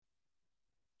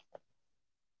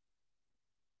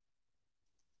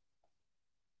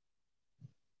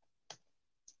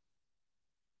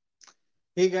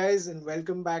Hey guys, and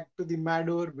welcome back to the Mad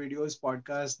Over Videos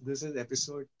podcast. This is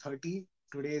episode 30.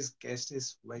 Today's guest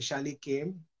is Vaishali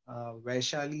Kame.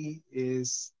 Vaishali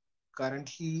is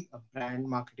currently a brand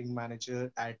marketing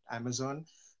manager at Amazon,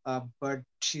 but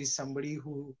she's somebody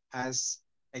who has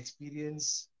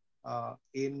experience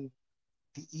in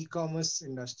the e-commerce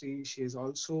industry. She has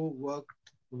also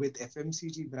worked with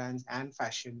FMCG brands and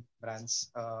fashion brands,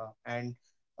 and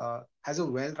has a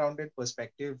well-rounded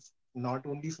perspective, not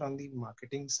only from the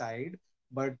marketing side,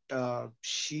 but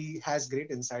she has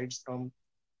great insights from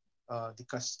the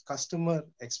customer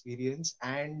experience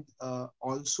and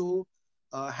also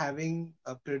having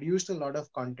produced a lot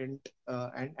of content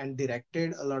and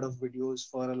directed a lot of videos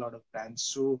for a lot of brands.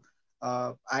 So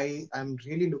I am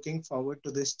really looking forward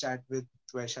to this chat with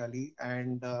Vaishali,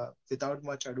 and without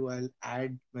much ado, I'll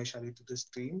add Vaishali to the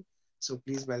stream. So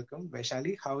please welcome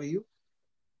Vaishali. How are you?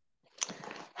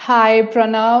 Hi,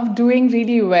 Pranav. Doing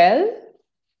really well.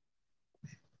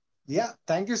 Yeah,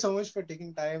 thank you so much for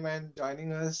taking time and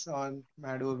joining us on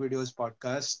Mado Videos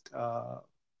podcast.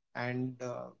 And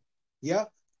yeah,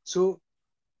 so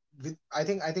I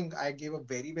think I gave a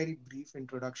very brief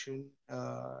introduction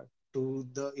to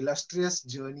the illustrious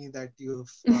journey that you've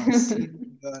seen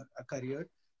in your career.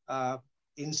 Uh,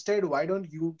 Instead, why don't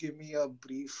you give me a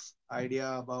brief idea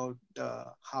about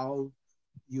how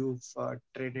you've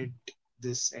treaded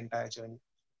this entire journey?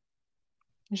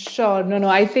 Sure. No, no.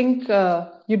 I think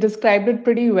you described it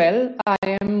pretty well.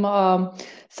 I am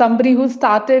somebody who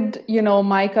started,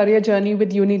 my career journey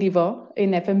with Unilever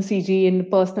in FMCG in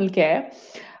personal care.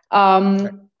 Right.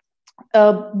 Um,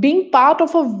 Being part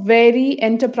of a very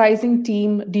enterprising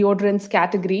team deodorants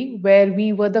category, where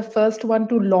we were the first one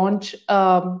to launch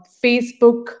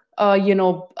Facebook,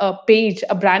 page,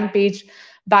 a brand page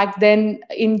back then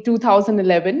in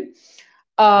 2011.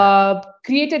 Right.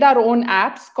 Created our own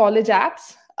apps, college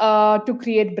apps, to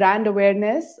create brand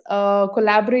awareness,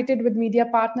 collaborated with media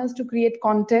partners to create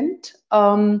content,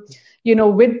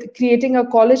 with creating a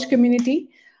college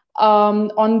community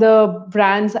on the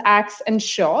brands Axe and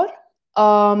Sure.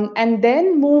 And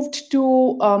then moved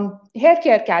to hair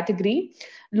care category,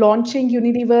 launching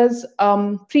Unilever's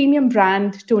premium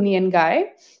brand Tony and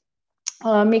Guy,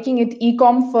 making it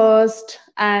e-com first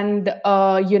and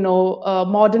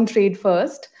modern trade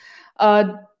first, uh,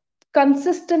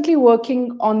 consistently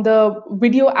working on the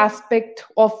video aspect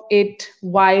of it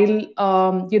while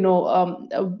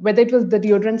whether it was the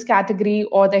deodorants category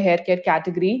or the hair care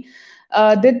category.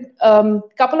 Did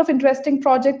couple of interesting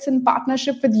projects in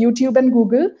partnership with YouTube and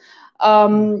Google,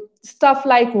 stuff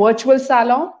like virtual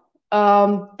salon.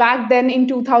 Back then in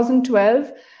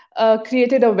 2012,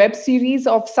 created a web series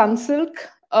of Sunsilk.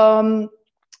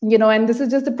 And this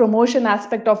is just the promotion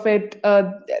aspect of it.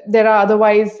 There are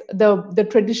otherwise the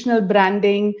traditional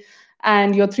branding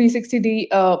and your 360D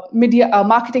media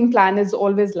marketing plan is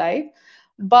always live,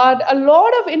 but a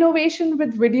lot of innovation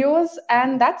with videos,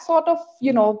 and that sort of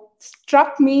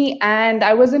struck me, and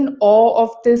I was in awe of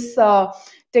this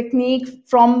technique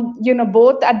from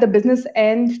both at the business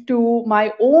end to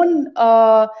my own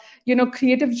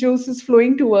creative juices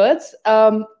flowing towards.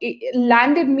 It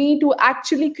landed me to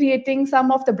actually creating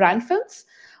some of the brand films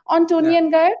on Tony Yeah.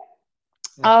 and Guy.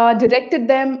 Yeah. Directed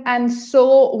them, and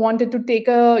so wanted to take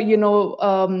a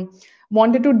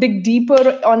wanted to dig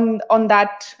deeper on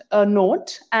that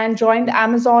note, and joined Mm.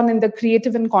 Amazon in the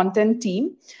creative and content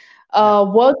team. Yeah.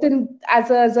 Worked in as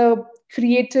a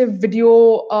creative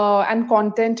video and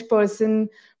content person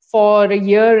for a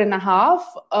year and a half.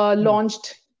 Mm.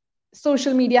 Launched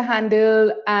social media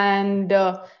handle and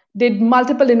did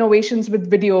multiple innovations with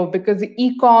video, because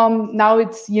e-com now,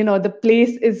 it's the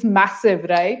place is massive,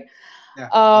 right? Yeah.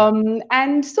 Yeah.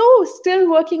 And so still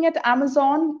working at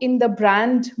Amazon in the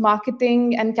brand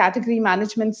marketing and category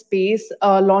management space,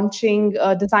 launching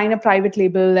designer private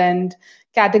label and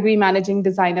category managing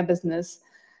designer business.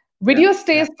 Yeah. Video Yeah.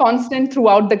 stays constant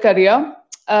throughout the career,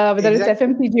 whether it's Exactly.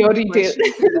 FMCG or My retail.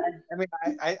 question to that, I mean,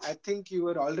 I think you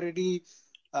were already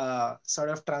sort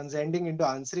of transcending into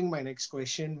answering my next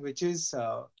question, which is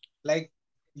like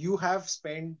you have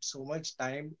spent so much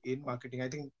time in marketing. I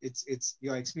think it's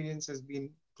your experience has been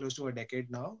close to a decade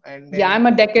now, and Yeah, then I'm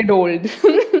a decade old.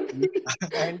 yeah,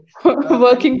 and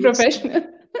Working you've seen professional.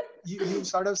 you've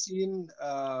sort of seen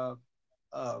a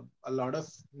lot of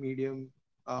medium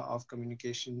of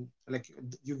communication. Like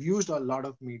you've used a lot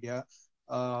of media.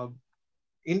 Uh,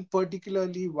 in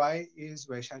particularly, why is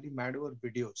Vaishali mad over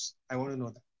videos? I want to know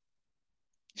that.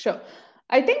 Sure.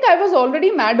 I think I was already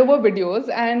mad over videos,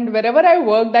 and wherever I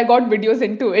worked, I got videos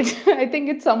into it. I think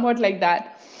it's somewhat like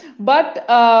that. But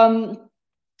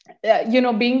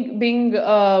being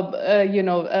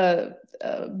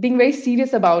being very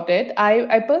serious about it,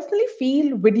 I personally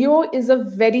feel video is a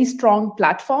very strong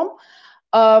platform.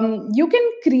 You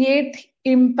can create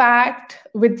impact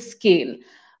with scale.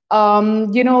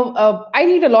 I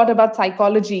read a lot about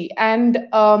psychology, and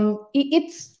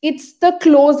it's the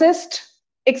closest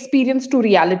experience to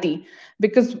reality,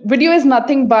 because video is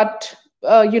nothing but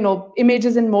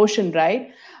images in motion,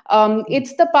 right?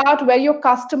 It's the part where your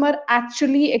customer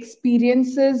actually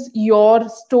experiences your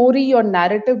story, your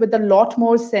narrative, with a lot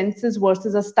more senses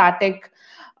versus a static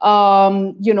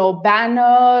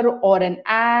banner or an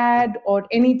ad or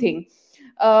anything.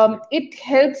 Correct. It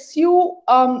helps you.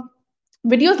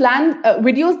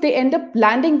 Videos, they end up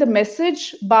landing the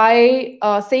message by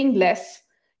saying less.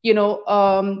 I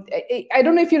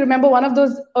don't know if you remember one of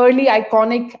those early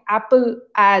iconic Apple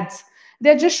ads.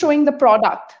 They're just Yeah. showing the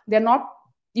product. They're not,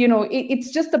 it's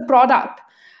just the product.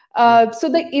 Yeah. So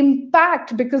the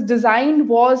impact, because design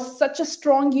was such a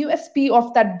strong USP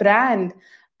of that brand, Yeah.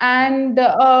 and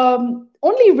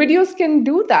only videos can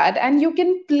do that, and you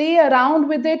can play around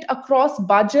with it across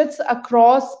budgets,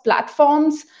 across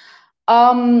platforms.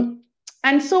 Um,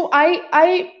 and so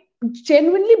I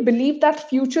genuinely believe that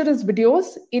future is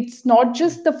videos. It's not Mm.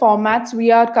 just the formats we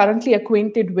are currently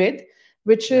acquainted with,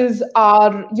 which Yeah. is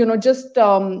our just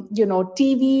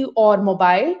TV or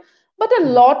mobile, but a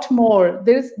Mm. lot more.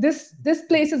 This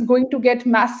place is going to get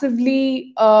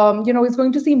massively, is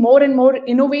going to see more and more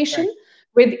innovation Right.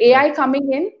 with Right. AI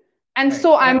coming in, and Right.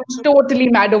 so I'm So totally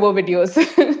mad over videos.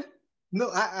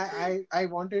 no, I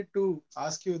wanted to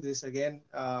ask you this again,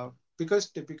 because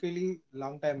typically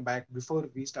long time back before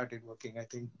we started working, I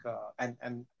think,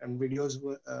 and videos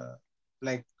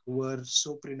were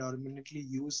so predominantly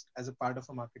used as a part of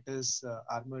a marketer's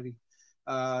armory.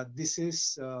 This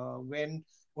is when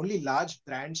only large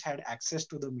brands had access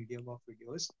to the medium of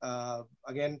videos.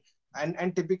 Again,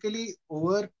 and typically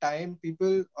over time,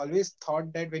 people always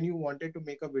thought that when you wanted to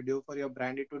make a video for your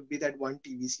brand, it would be that one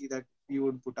TVC that you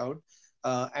would put out.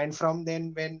 And from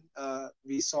then, when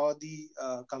we saw the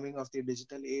coming of the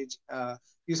digital age,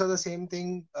 we saw the same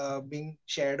thing being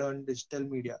shared on digital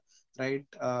media, right?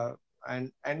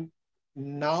 And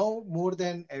now more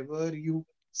than ever, you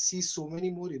see so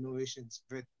many more innovations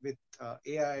with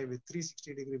AI, with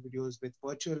 360-degree videos, with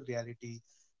virtual reality,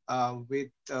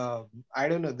 with I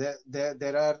don't know,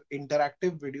 there are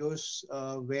interactive videos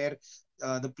where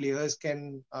the players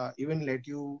can even let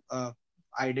you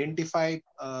identify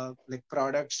like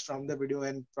products from the video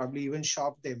and probably even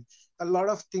shop them. A lot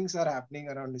of things are happening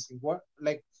around this thing. What,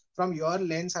 like, from your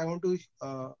lens, I want to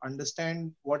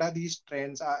understand what are these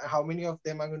trends, how many of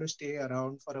them are going to stay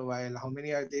around for a while, how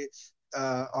many are they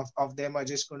of them are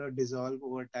just going to dissolve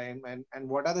over time, and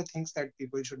what are the things that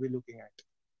people should be looking at.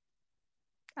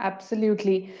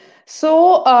 Absolutely.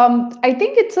 So I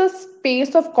think it's a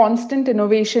space of constant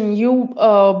innovation. You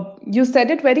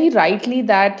said it very rightly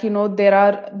that there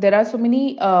are so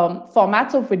many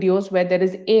formats of videos where there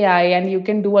is AI and you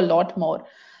can do a lot more.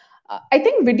 I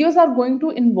think videos are going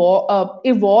to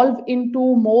evolve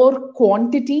into more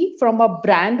quantity from a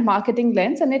brand marketing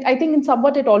lens, and I think in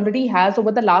somewhat it already has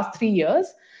over the last 3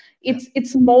 years. Yeah.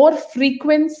 It's more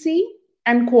frequency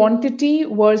and quantity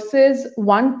versus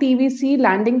one TVC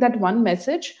landing that one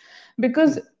message,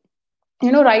 because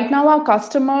Mm. right now our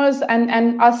customers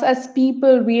and us as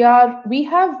people, we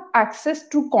have access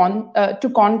to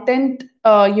content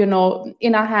in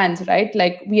our hands, right?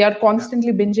 Like we are Yeah.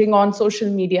 constantly binging on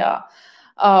social media,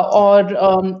 Yeah. or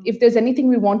if there's anything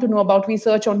we want to know about, we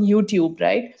search on YouTube,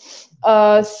 right?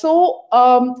 Mm.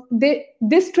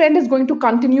 This trend is going to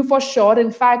continue for sure.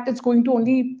 In fact, it's going to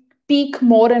only peak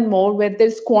more and more where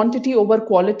there's quantity over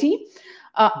quality.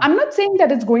 Mm. I'm not saying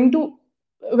that it's going to,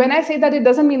 when I say that, it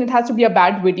doesn't mean it has to be a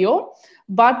bad video,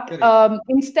 but Correct.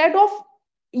 instead of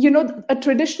a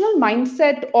traditional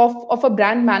mindset of a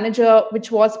brand manager,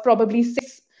 which was probably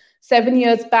 6 7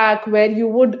 years back, where you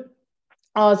would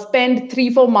spend 3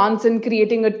 4 months in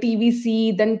creating a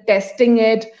TVC, then testing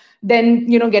it, then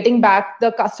getting back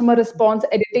the customer response,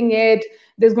 editing it.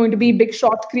 There's going to be Mm. big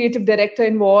shot creative director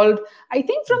involved. I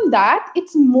think Mm. from that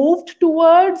it's moved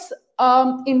towards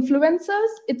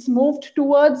influencers. It's moved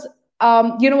towards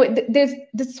there's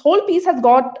this whole piece has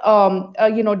got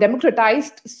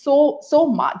democratized so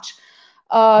much,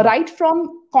 Mm. right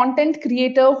from content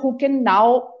creator who can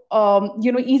now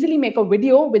easily make a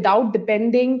video without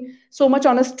depending so much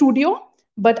on a studio,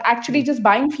 but actually Mm. just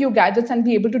buying few gadgets and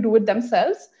be able to do it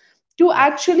themselves, to Yeah.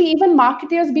 actually even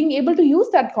marketers being able to use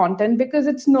that content, because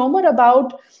it's no more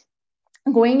about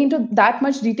going into that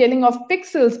much detailing of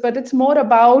pixels, but it's more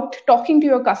about talking to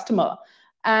your customer.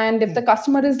 And if the Hmm.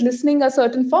 customer is listening a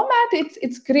certain format,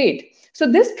 it's great. So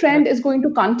this trend Correct. is going to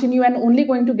continue and only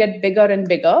going to get bigger and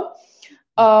bigger.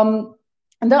 Yeah. um,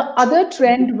 the So other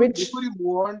trend which before you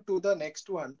move on to the next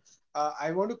one,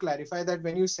 I want to clarify that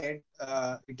when you said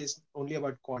it is only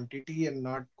about quantity and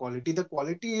not quality, the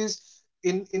quality is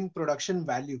in production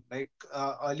value. Like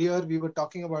earlier, we were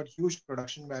talking about huge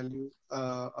production value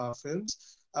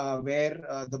films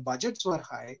where the budgets were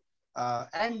high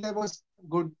and there was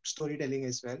good storytelling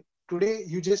as well. Today,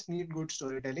 you just need good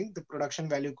storytelling. The production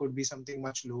value could be something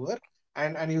much lower,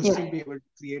 and you'll still yeah be able to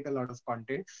create a lot of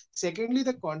content. Secondly,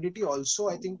 the quantity also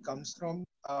I think comes from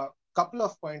a couple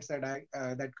of points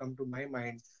that come to my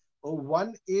mind.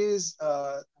 One is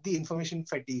the information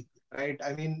fatigue, right?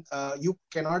 I mean, you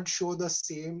cannot show the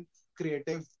same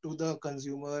creative to the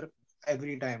consumer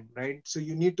every time, right? So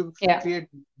you need to yeah create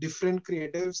different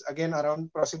creatives again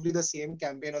around possibly the same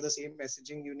campaign or the same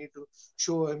messaging. You need to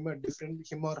show him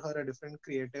or her a different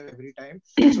creative every time.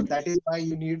 So that is why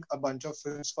you need a bunch of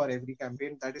films for every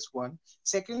campaign. That is one.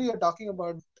 Secondly, you're talking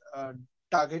about uh,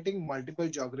 targeting multiple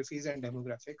geographies and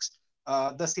demographics.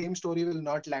 The same story will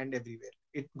not land everywhere.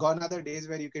 It gone are the days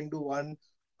where you can do one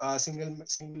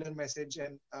singular message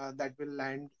and that will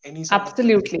land any sort of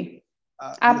consumer. absolutely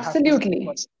You have to absolutely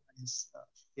personalize.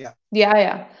 Yeah.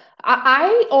 yeah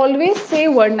I always say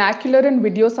vernacular and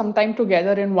video sometime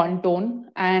together in one tone.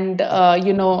 And Yeah.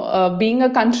 being a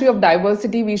country of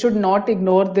diversity, we should not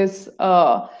ignore this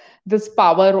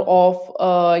power of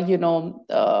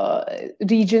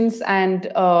regions and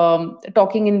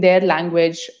talking in their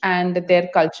language and Correct. their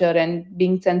culture, and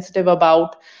being sensitive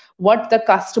about what the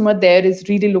customer there is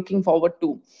really looking forward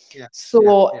to. Yeah. Yeah.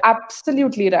 So Yeah.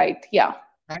 absolutely right. Yeah.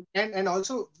 And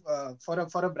also for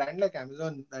a brand like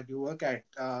Amazon that you work at,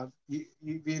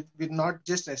 we're not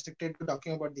just restricted to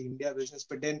talking about the India business,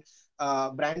 but then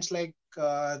brands like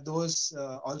those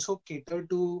also cater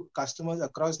to customers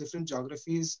across different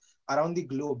geographies around the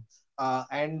globe,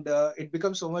 and it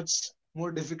becomes so much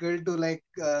more difficult to like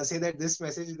say that this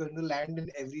message is going to land in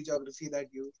every geography that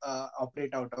you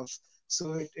operate out of.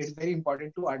 So it's very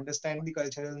important to understand the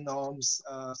cultural norms,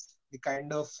 the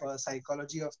kind of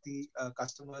psychology of the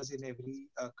customers in every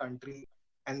country,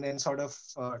 and then sort of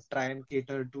try and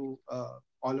cater to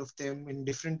all of them in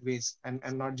different ways, and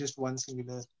not just one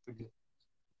singular video.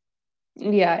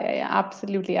 Yeah,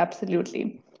 absolutely,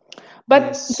 absolutely. Yes.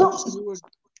 But So so you would.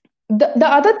 the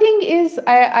other thing is,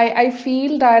 I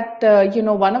feel that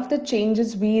one of the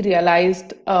changes we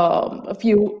realized a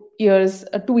few years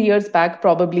 2 years back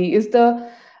probably is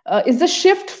the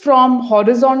shift from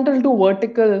horizontal to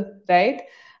vertical, right?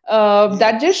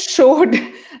 That Yes. just showed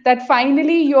that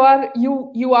finally you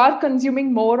are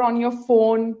consuming more on your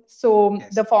phone, so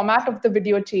Yes. the format of the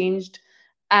video changed,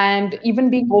 and Correct. even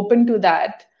being open to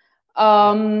that.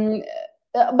 Yeah. um,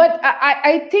 but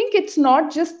I think it's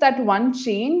not just that one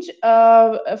change.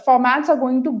 Formats are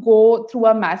going to go through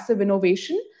a massive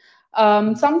innovation.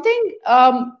 Hmm.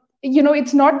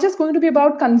 It's not just going to be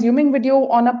about consuming video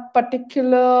on a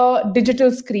particular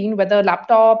digital screen, whether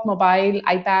laptop, mobile,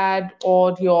 iPad,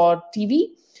 or your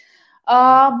TV.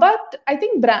 Right. But I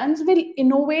think brands will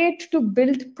innovate to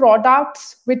build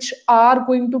products which are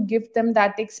going to give them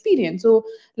that experience. So,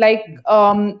 like Hmm.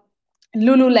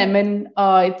 Lululemon,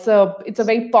 it's a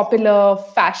very popular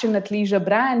fashion athleisure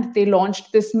brand. They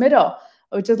launched this mirror,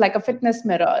 which is like a Hmm. fitness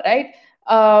mirror, right?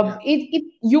 Yeah.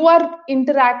 You are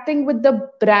interacting with the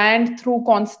brand through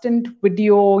constant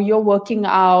video. You're working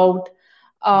out.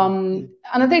 Hmm. Hmm.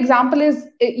 Another example is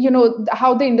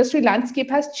how the industry landscape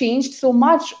has changed so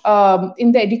much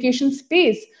in the education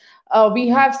space. We Hmm.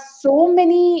 have so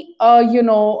many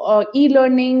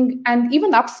e-learning and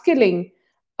even upskilling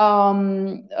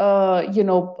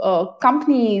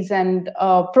companies and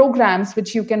programs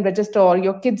which you can register or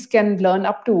your kids can learn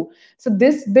up to. So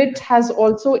this bit Right. has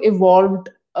also evolved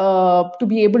to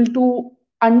be able to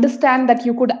understand that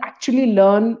you could actually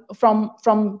learn from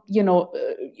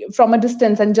a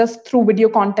distance and just through video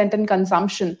content and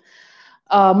consumption,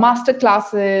 Yeah. master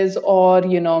classes, or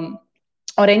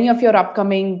or any of your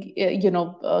upcoming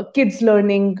kids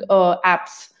learning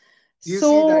apps. You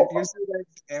see that. So You see that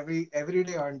every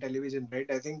day on television, right?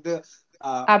 I think the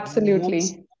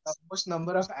absolutely. most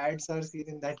number of ads are seen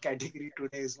in that category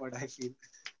today is what I feel.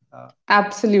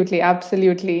 Absolutely,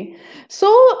 absolutely. So,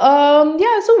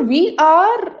 yeah, so we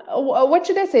are, what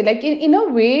should I say? Like in a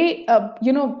way,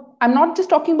 I'm not just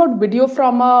talking about video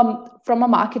from a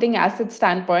marketing asset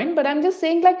standpoint, but I'm just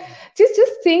saying like, just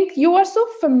think you are so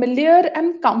familiar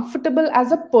and comfortable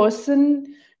as a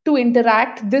person to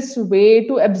interact this way,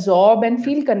 to absorb and Yeah.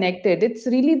 feel connected. It's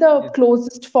really the Yeah.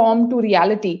 closest form to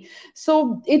reality.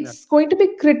 So Yeah. it's going to be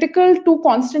critical to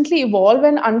constantly evolve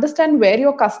and understand where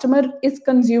your customer is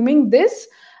consuming this,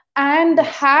 and Yes.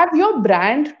 have your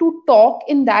brand to talk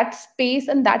in that space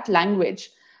and that language.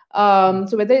 Mm.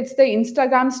 So whether it's the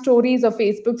Instagram stories or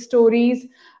Facebook stories,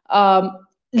 um,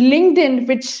 LinkedIn,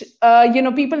 which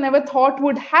people never thought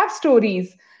would have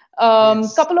stories,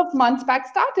 Yes. couple of months back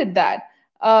started that.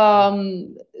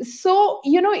 Mm. So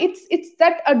it's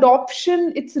that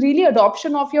adoption. It's really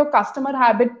adoption of your customer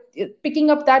habit, picking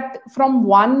up that from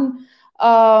one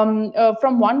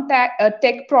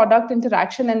tech product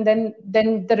interaction, and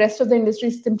then the rest of the industry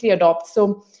simply adopts.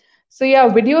 So yeah,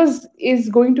 Yeah. videos is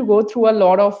going to go through a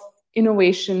lot of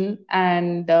innovation,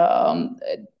 and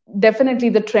definitely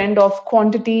the trend of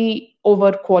quantity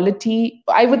over quality.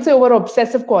 I would say over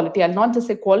obsessive quality. I'll not just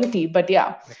say quality, but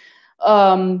yeah.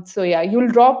 So yeah, you'll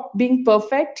drop being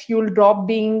perfect. You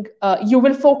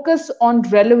will focus on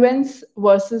relevance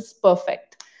versus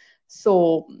perfect.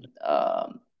 So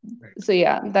um, Right. so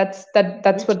yeah, that's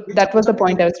Which what which that was the I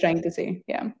point think I was trying to say.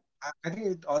 Yeah. I think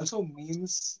it also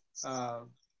means a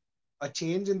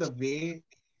change in the way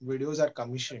videos are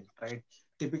commissioned, right?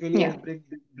 Typically, Yeah. with big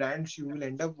brands, you will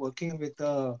end up working with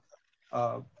a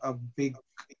big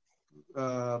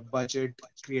budget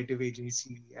creative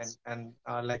agency, and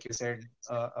like you said,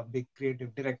 a big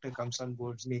creative director comes on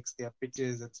board, makes their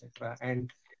pitches, etc.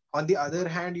 And on the other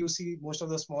hand, you see most of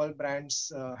the small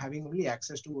brands having only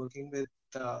access to working with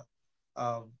uh,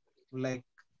 like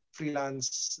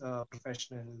freelance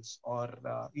professionals, or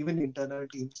even internal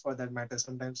teams for that matter.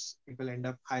 Sometimes people end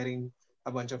up hiring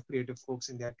a bunch of creative folks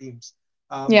in their teams.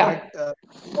 But Yeah.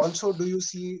 also, do you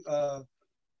see a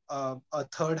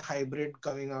third hybrid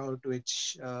coming out,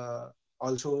 which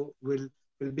also will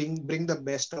bring the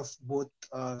best of both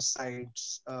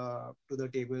sides to the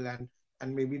table, and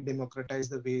maybe democratize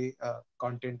the way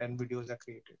content and videos are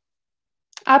created?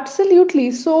 Absolutely.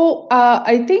 So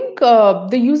I think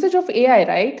the usage of AI,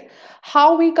 right?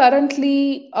 How we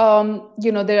currently,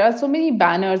 there are so many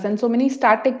banners and so many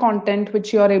static content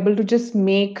which you are able to just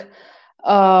make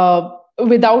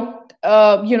without,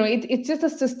 it's just a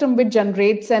system which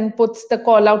generates and puts the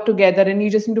call out together, and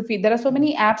you just need to feed. There are so Mm.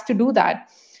 many apps to do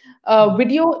that. Mm.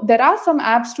 Video, there are some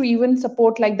apps to even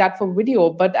support like that for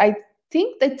video, but I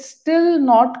think that's still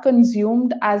not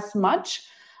consumed as much.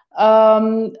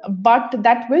 But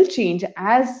that will change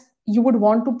as you would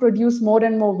want to produce more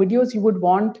and more videos. You would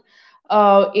want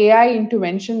AI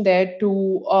intervention there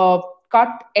to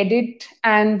cut, edit,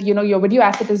 and your video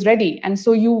asset is ready. And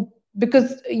so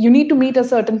because you need to meet a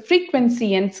certain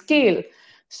frequency and scale,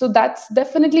 so that's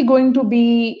definitely going to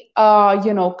be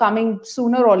coming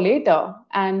sooner or later.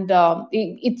 And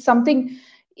it's something.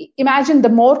 Imagine the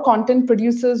more content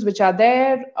producers which are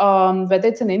there, whether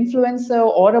it's an influencer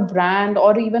or a brand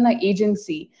or even an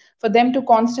agency, for them to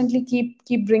constantly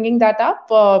keep bringing that up,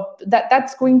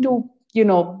 that's going to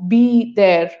be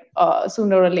there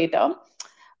sooner or later.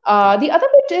 Yeah. The other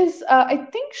bit is, I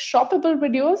think, shoppable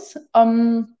videos.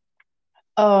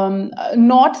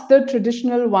 Not the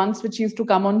traditional ones which used to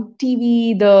come on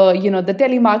TV, the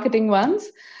telemarketing ones.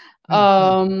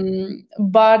 Mm. Mm.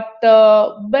 But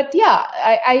yeah,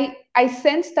 I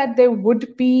sense that there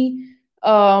would be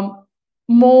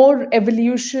more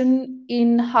evolution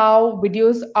in how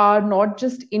videos are not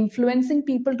just influencing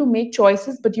people to make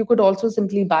choices, but you could also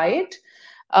simply buy it.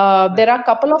 There Right. are a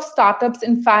couple of startups,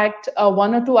 in fact,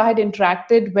 one or two I had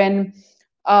interacted when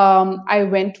I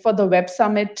went for the Web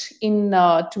Summit in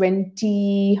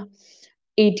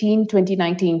 2018,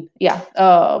 2019. Yeah,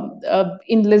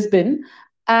 in Lisbon.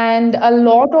 And Mm. a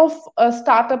lot of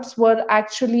startups were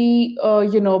actually,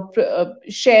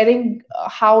 sharing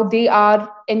how they are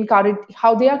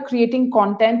how they are creating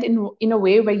content in a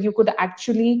way where you could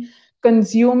actually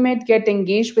consume it, get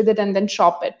engaged with it, and then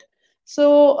shop it.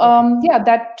 So Okay. yeah,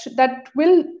 that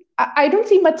will. I don't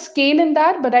see much scale in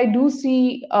that, but I do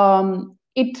see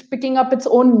it picking up its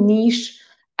own niche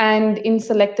and in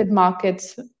selected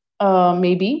markets,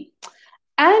 maybe.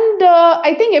 And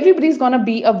I think everybody's gonna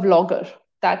be a vlogger.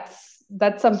 That's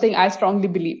something I strongly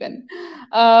believe in.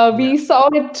 Yeah. We saw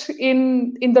it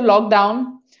in the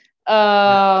lockdown.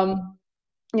 Yeah.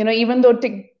 Even though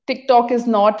TikTok is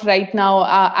not right now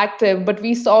active, but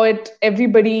we saw it.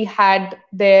 Everybody had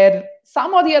their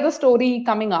some or the other story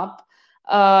coming up.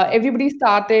 Yeah. Everybody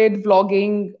started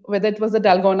vlogging, whether it was the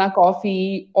Dalgona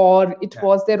coffee or it Yeah.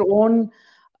 was their own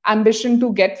ambition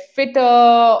to get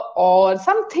fitter or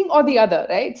something or the other,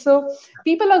 right? So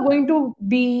people are Yeah. going to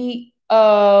be,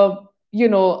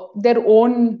 their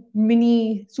own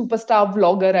mini superstar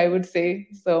vlogger, I would say.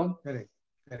 So Correct.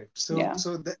 Correct. So, Yeah,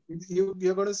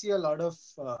 you're going to see a lot of,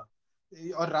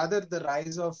 or rather, the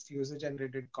rise of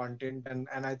user-generated content, and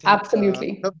I think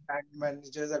absolutely. the brand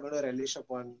managers are going to relish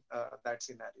upon that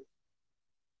scenario.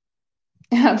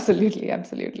 Absolutely,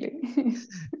 absolutely.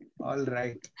 All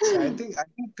right. So I think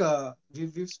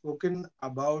we've spoken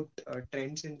about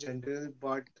trends in general,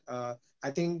 but I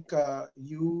think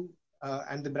you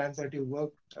and the brands that you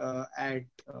worked at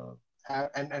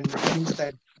and the teams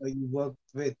that you worked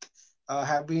with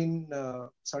have been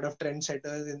sort of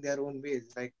trendsetters in their own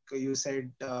ways. Like you said,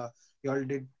 you all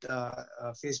did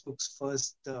Facebook's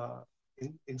first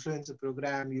influencer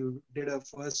program. You did a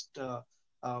first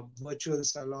virtual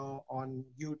salon on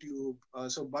YouTube.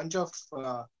 So bunch of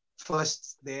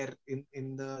firsts there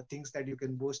in the things that you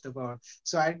can boast about.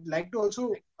 So I'd like to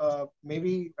also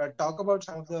maybe talk about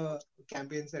some of the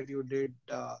campaigns that you did,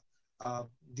 uh,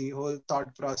 the whole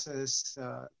thought process,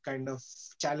 kind of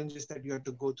challenges that you had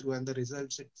to go through, and the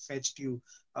results it fetched you.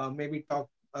 Maybe talk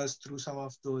us through some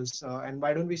of those. And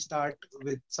why don't we start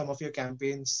with some of your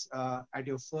campaigns at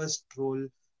your first role,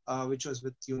 which was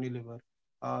with Unilever?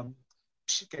 Um,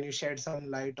 can you shed some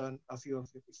light on a few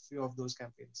of those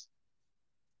campaigns?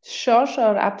 Sure,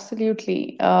 sure,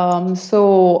 absolutely.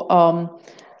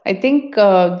 I think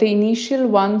the initial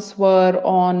ones were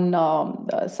on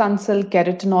Sunsilk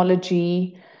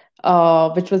Keratonology,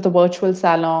 which was the virtual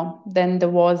salon. Then there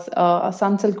was a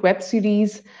Sunsilk web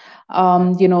series,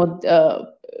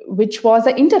 which was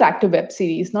an interactive web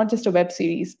series, not just a web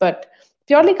series, but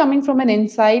purely coming from an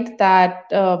insight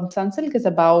that Sunsilk is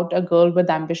about a girl with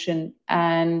ambition,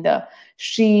 and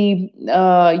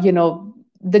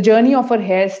the journey of her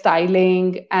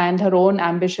hairstyling and her own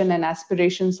ambition and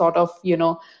aspiration, sort of,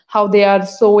 how they are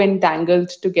so entangled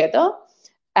together.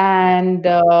 Yeah. And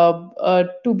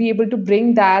to be able to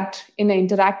bring that in an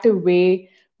interactive way,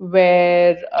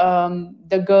 where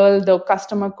the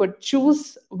customer could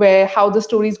choose where how the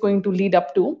story is going to lead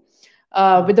up to,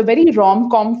 Mm, with a very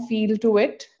rom-com feel to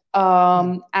it,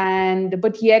 mm, and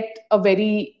but yet a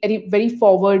very, very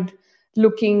forward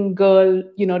looking girl,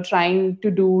 trying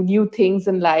to do new things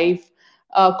in life,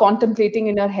 contemplating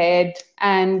in her head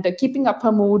and keeping up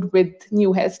her mood with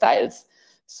new hairstyles.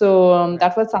 So right.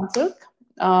 that was Sunsilk.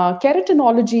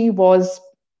 Keratonology was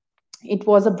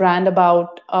a brand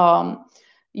about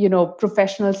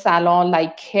professional salon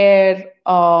like hair,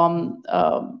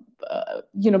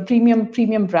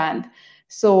 premium brand.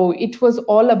 So it was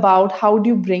all about how do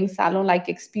you bring salon like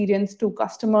experience to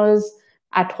customers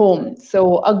at home.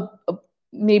 So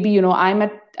maybe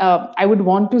I would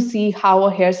want to see how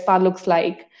a hair spa looks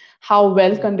like, how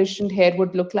well Mm, conditioned hair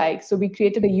would look like. So we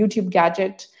created a YouTube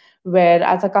gadget where,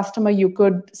 as a customer, you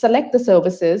could select the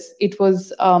services. It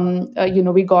was,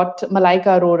 we got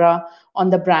Malaika Arora on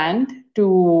the brand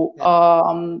to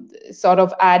yeah. sort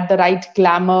of add the right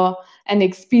glamour and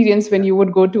experience when Yeah. you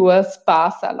would go to a spa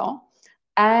salon.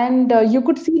 And Right. you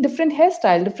could see different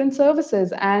hairstyle, different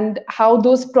services, and how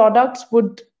those products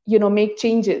would, make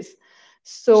changes. Shall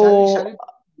So, we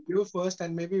you first,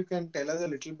 and maybe you can tell us a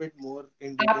little bit more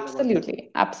in detail about that?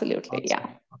 absolutely, absolutely, yeah.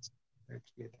 Awesome. Awesome.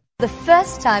 Let's get that. The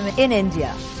first time in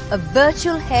India, a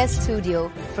virtual hair studio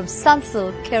from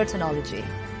Sunsilk Keratonology.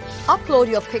 Upload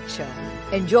your picture,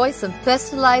 enjoy some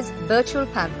personalized virtual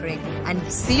pampering, and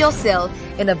see yourself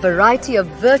in a variety of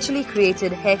virtually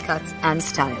created haircuts and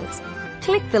styles.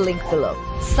 Click the link below.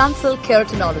 Sunsilk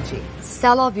Keratonology.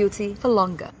 Salon beauty for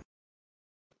longer.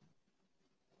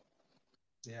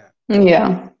 Yeah.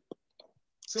 Yeah.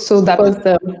 So So that what was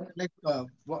the like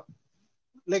what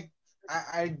like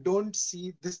I don't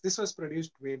see this. This was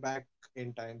produced way back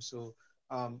in time, so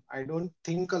I don't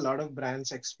think a lot of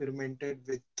brands experimented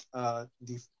with uh,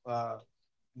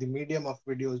 the medium of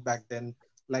videos back then,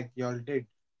 like y'all did.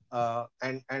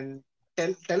 And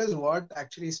tell us what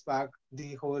actually sparked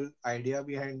the whole idea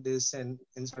behind this, and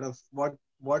sort of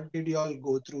what did y'all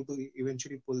go through to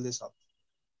eventually pull this off?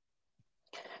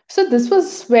 So this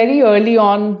was very early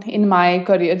on in my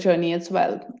career journey as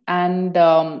well, and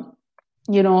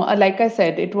like I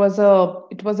said, it was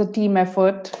a team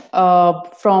effort,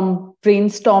 from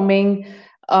brainstorming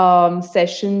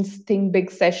sessions, think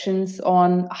big sessions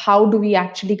on how do we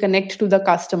actually connect to the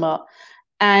customer,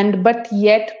 and but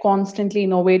yet constantly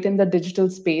innovate in the digital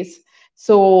space.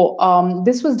 So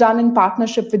this was done in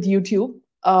partnership with YouTube.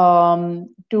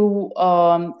 To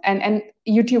and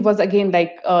YouTube was, again,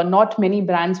 like, not many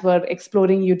brands were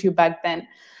exploring YouTube back then.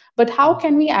 But how Mm,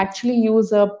 can we actually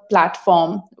use a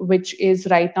platform which is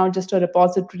right now just a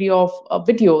repository of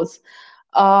videos,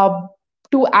 uh,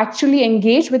 to actually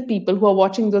engage with people who are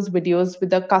watching those videos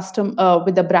with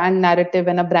a brand narrative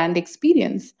and a brand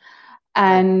experience? Right.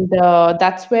 And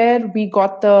that's where we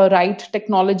got the right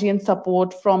technology and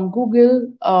support from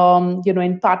Google,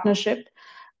 in partnership.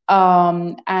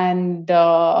 And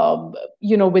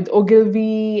with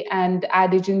Ogilvy and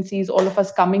ad agencies, all of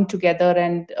us coming together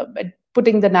and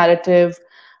putting the narrative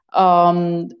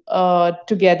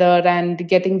together and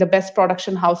getting the best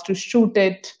production house to shoot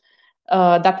it.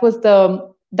 That was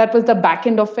the back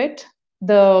end of it.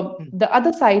 The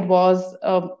other side was,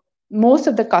 most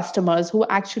of the customers who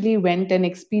actually went and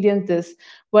experienced this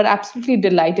were absolutely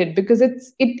delighted, because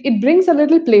it brings a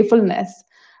little playfulness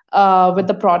with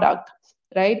the product,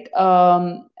 right?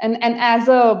 And as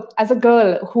a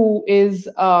girl who is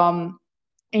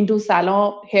into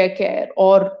salon hair care,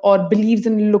 or believes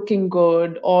in looking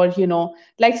good, or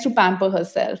likes to pamper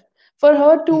herself, for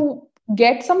her to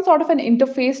get some sort of an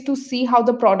interface to see how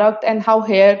the product and how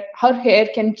her hair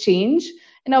can change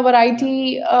in a Yeah.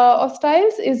 variety of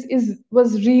styles is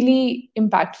was really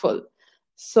impactful. Yeah.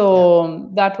 So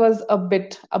that was a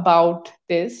bit about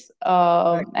this.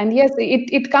 Right. And yes,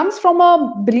 it comes from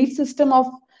a belief system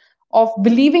of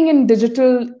believing in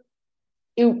digital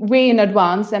way in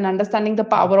advance, and understanding the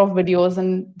power of videos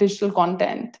and digital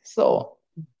content. So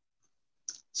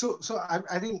So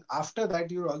I think after that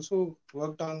you also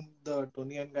worked on the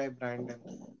Tony and Guy brand,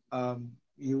 and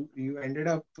you ended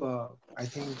up I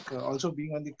think also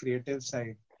being on the creative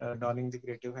side, donning the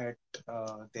creative hat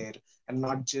there, and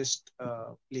not just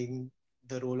playing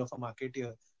the role of a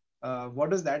marketeer. What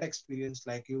was that experience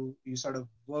like? You sort of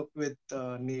worked with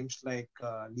names like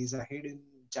Lisa Hayden,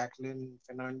 Jacqueline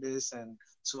Fernandez, and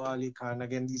Suha Ali Khan.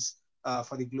 Again, these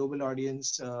for the global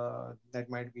audience that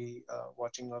might be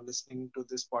watching or listening to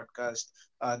this podcast,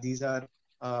 these are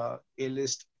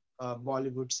A-list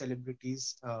Bollywood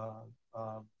celebrities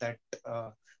that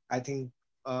I think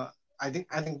uh, I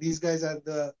think these guys are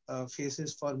the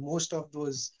faces for most of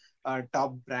those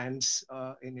top brands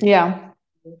in India.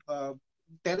 yeah. Uh,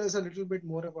 Tell us a little bit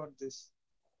more about this.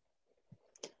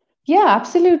 Yeah,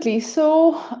 absolutely.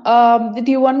 So,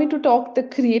 do you want me to talk the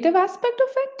creative aspect of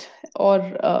it, or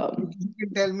You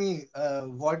can tell me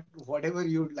whatever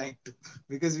you'd like to,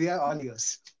 because we are all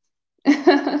ears.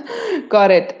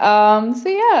 got it? So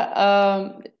yeah,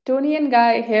 Tony and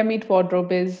Guy Hair Meet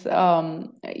Wardrobe is,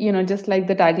 just like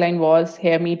the tagline was,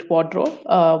 Hair Meet Wardrobe,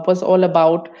 was all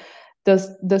about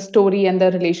the story and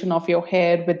the relation of your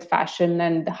hair with fashion,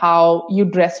 and how you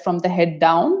dress from the head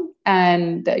down,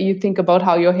 and you think about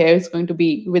how your hair is going to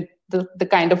be with the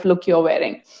kind of look you're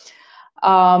wearing.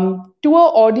 To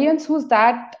our audience who's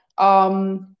that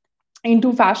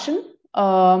into fashion,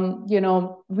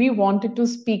 we wanted to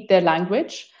speak their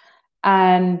language.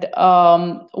 And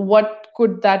what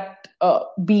could that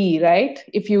be, right?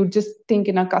 If you just think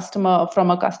in a customer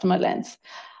from a customer lens,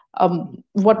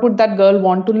 what would that girl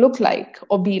want to look like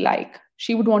or be like?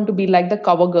 She would want to be like the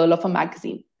cover girl of a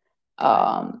magazine.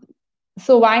 Right. um,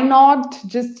 so why not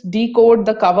just decode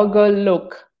the cover girl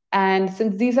look? And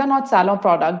since these are not salon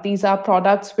product, these are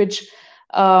products which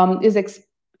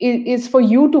is for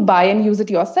you to buy and use it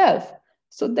yourself.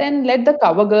 So then let the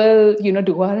cover girl,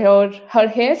 do her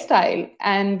hairstyle,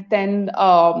 and then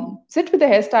sit with the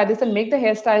hairstylist and make the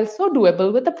hairstyle so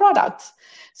doable with the products.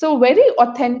 So very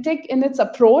authentic in its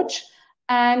approach,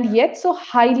 and Yeah. yet so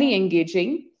highly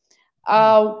engaging. Hmm.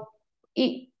 Uh,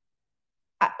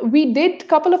 we did a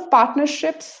couple of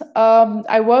partnerships.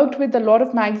 I worked with a lot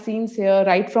of magazines here,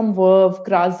 right from Verve,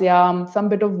 Grazia, some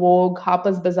bit of Vogue,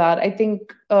 Harper's Bazaar. I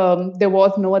think there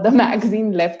was no other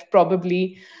magazine left,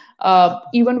 probably.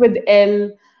 Even with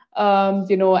Elle,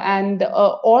 and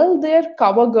all their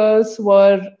cover girls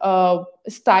were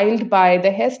styled by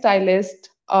the hairstylist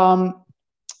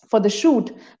for the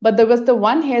shoot, but there was the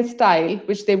one hairstyle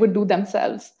which they would do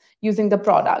themselves using the Wow.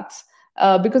 products,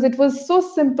 because it was so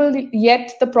simple,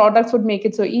 yet the products would make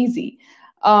it so easy.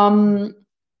 Um,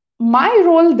 my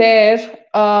role there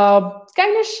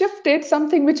kind of shifted,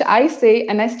 something which I say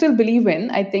and I still believe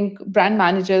in. I think brand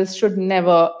managers should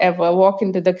never ever walk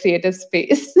into the creative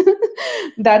space.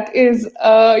 That is,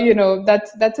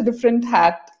 that's a different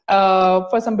hat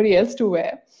for somebody else to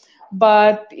wear. Yeah.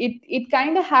 But it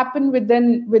kind of happened with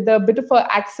a bit of an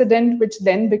accident, which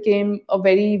then became a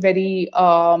very very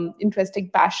interesting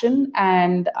passion,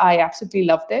 and I absolutely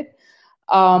loved it.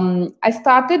 I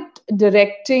started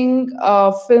directing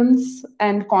films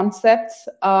and concepts.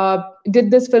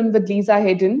 Did this film with Lisa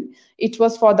Hayden. It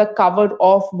was for the cover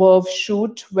of Verve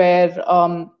shoot, where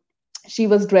she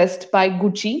was dressed by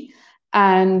Gucci,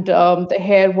 and the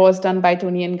hair was done by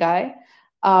Tony and Guy.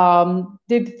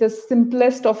 Did the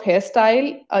simplest of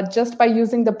hairstyle just by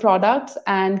using the products,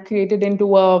 and created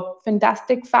into a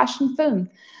fantastic fashion film.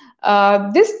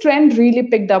 This trend really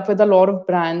picked up with a lot of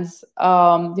brands,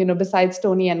 besides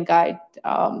Tony and Guy,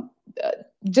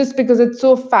 just because it's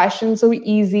so fashion, so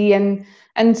easy, and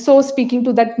so speaking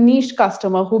to that niche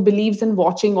customer who believes in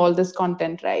watching all this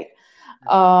content, right?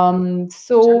 Shall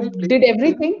So we play did the film?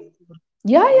 everything.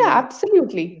 Yeah, I yeah, mean,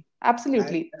 absolutely, I,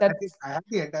 absolutely. I think That's I have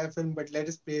the entire film, but let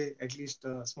us play at least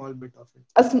a small bit of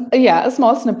it. yeah, a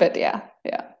small snippet. Yeah,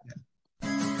 yeah. Yeah.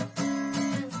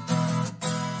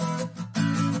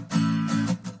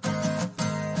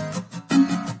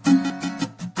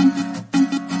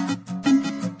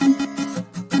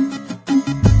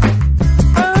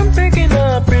 I'm picking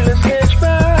up real sketch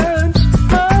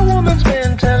vibes. My woman's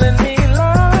been telling me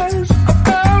lies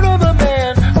about other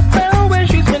men, about where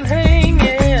she's been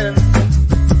hanging.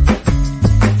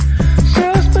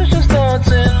 Suspicious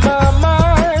thoughts in my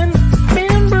mind,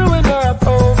 been brewing up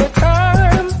over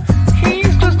time.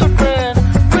 He's just a friend,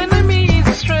 when he's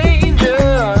a stranger.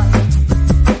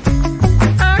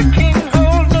 I can't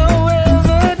hold no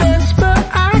evidence, but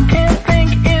I can't think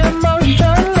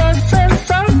emotionless, and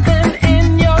something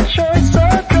in your choice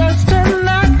of dress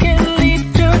tonight can lead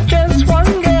to just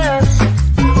one guess.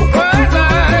 White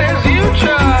lies you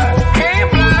try, can't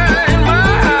blind my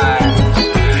eyes.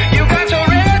 You got your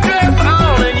red dress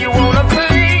on and you wanna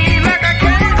play like I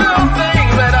can't do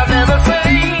things that I've never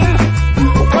seen.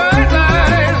 White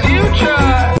lies you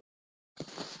try.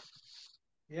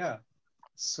 Yeah.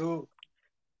 So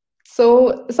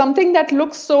So something that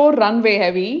looks so runway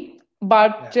heavy,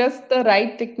 but yeah, just the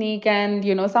right technique and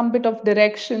some bit of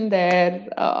direction there.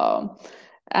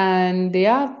 And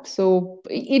yeah, so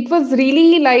it was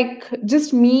really like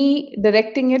just me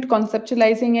directing it,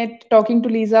 conceptualizing it, talking to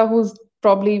Lisa, who's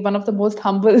probably one of the most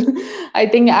humble, I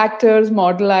think, actors,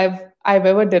 model I've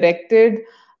ever directed.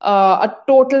 A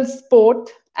total sport.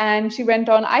 And she went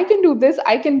on, I can do this,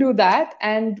 I can do that.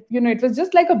 And it was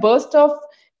just like a burst of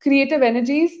creative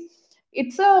energies.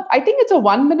 I think it's a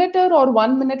 1 minute or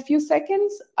 1 minute few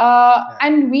seconds, yeah.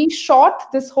 and we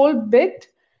shot this whole bit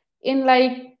in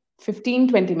like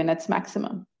 15-20 minutes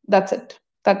maximum. That's it.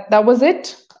 That was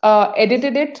it.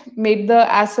 Edited it, made the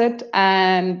asset,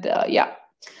 and yeah.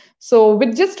 So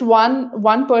with just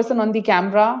one person on the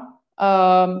camera,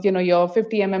 your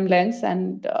 50 lens,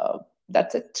 and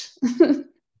that's it.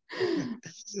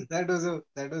 That was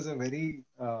a very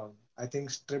I think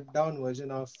stripped down version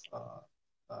of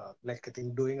like I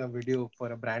think doing a video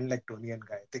for a brand like Tony and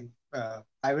Guy. I think I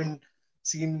haven't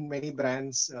seen many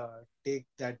brands take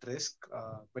that risk,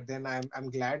 but then I'm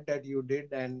glad that you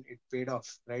did and it paid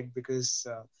off, right? Because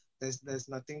there's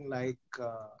nothing like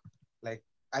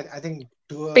I think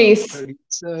to a Pace.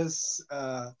 producer's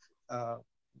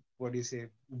what do you say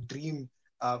dream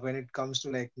when it comes to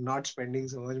like not spending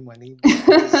so much money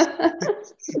because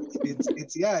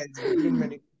it's yeah it's brilliant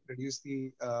when you produce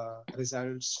the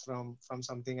results from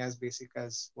something as basic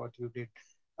as what you did.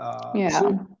 Yeah.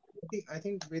 So I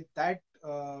think with that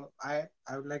I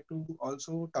would like to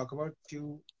also talk about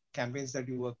few campaigns that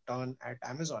you worked on at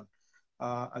Amazon.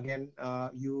 Again,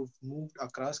 you've moved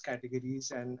across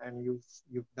categories and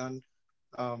you've done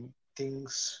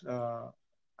things.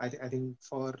 I think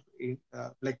for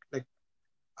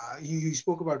you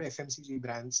spoke about FMCG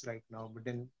brands right now, but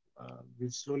then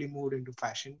we've slowly moved into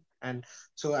fashion. And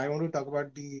so I want to talk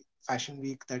about the fashion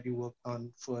week that you worked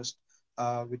on first,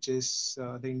 which is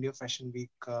the India Fashion Week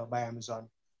by Amazon.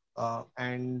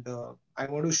 And I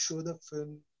want to show the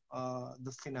film,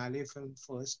 the finale film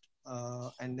first,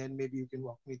 and then maybe you can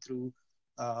walk me through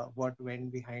what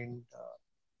went behind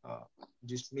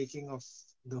just making of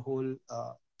the whole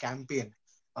campaign.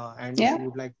 And if Yeah. you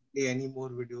would like to play any more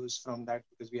videos from that,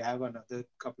 because we have another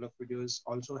couple of videos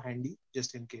also handy,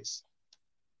 just in case.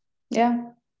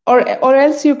 Yeah. Or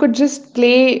else you could just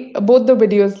play both the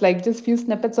videos, like just few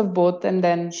snippets of both, and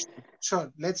then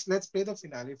Sure. Let's play the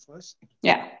finale first.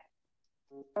 yeah.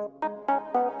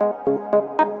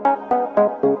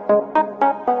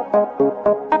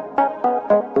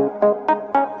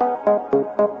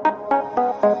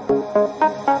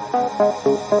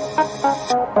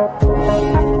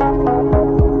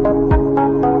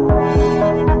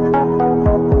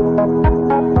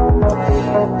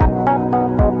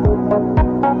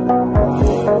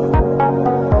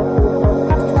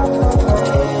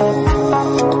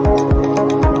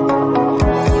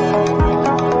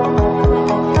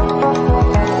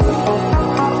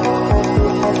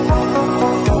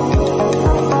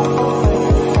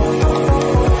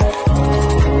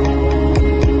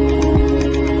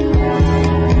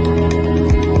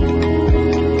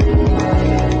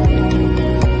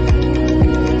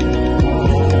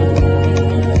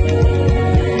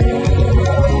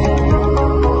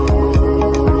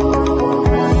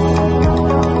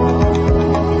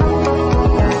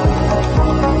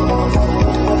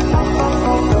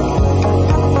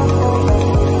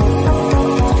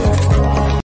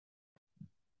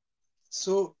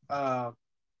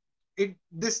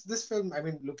 this film, I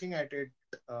mean, looking at it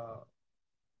uh,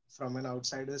 from an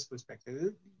outsider's perspective,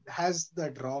 it has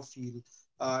that raw feel.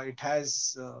 It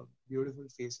has beautiful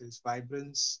faces,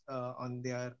 vibrance on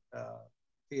their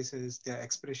faces, their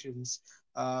expressions.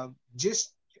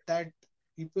 Just that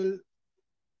people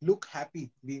look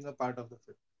happy being a part of the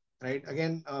film, right?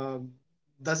 Again,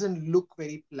 doesn't look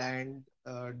very planned,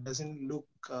 doesn't look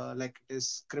like it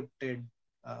is scripted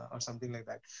or something like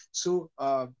that. So,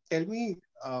 tell me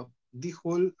the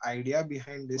whole idea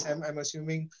behind this. I'm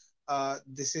assuming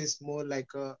this is more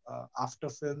like a after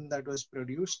film that was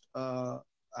produced from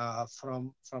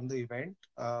the event.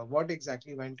 What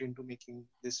exactly went into making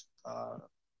this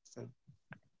film?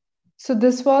 So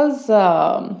this was,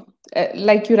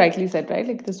 like you rightly said, right?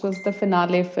 Like this was the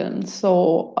finale film.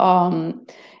 So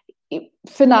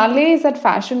finales at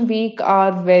Fashion Week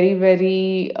are very,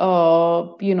 very,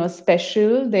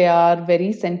 special. They are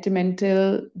very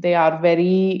sentimental. They are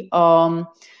very, the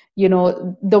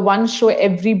one show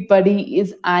everybody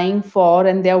is eyeing for,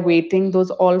 and they're waiting those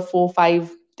all 4,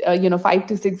 5, 5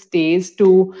 to 6 days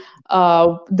to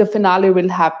the finale will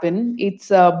happen. It's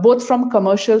both from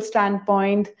commercial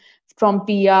standpoint, from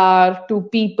PR to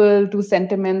people to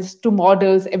sentiments to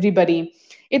models, everybody.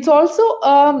 It's also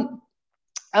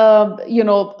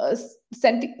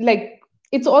like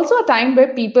it's also a time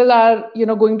where people are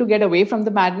going to get away from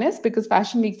the madness because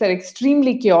fashion weeks are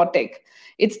extremely chaotic.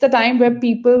 It's the time where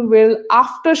people will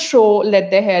after show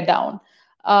let their hair down,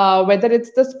 whether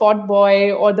it's the spot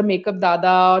boy or the makeup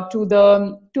dada to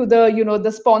the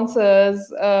the sponsors,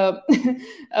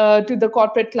 to the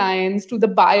corporate clients, to the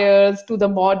buyers, to the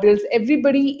models.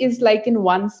 Everybody is like in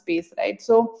one space, right?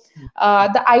 So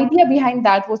the idea behind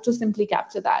that was to simply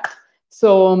capture that.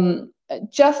 So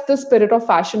just the spirit of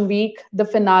Fashion Week, the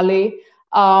finale.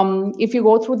 If you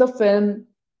go through the film,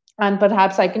 and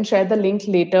perhaps I can share the link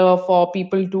later for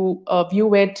people to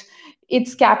view it.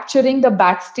 It's capturing the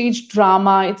backstage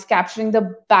drama. It's capturing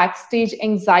the backstage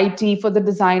anxiety for the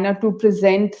designer to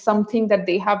present something that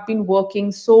they have been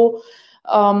working so,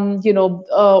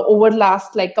 over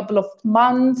last like couple of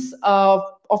months, of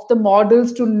the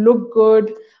models to look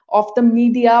good, of the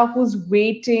media who's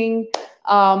waiting,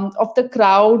 of the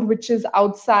crowd which is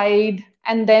outside,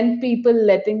 and then people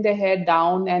letting their hair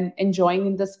down and enjoying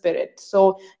in the spirit.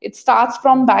 So it starts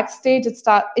from backstage. It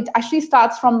actually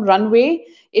starts from runway.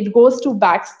 It goes to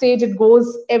backstage. It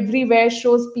goes everywhere.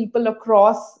 Shows people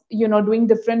across, doing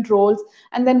different roles,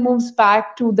 and then moves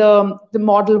back to the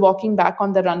model walking back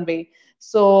on the runway.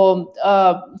 So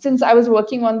since I was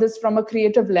working on this from a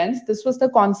creative lens, this was the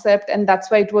concept, and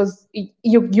that's why it was.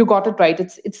 You got it right.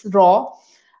 It's raw,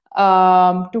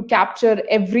 to capture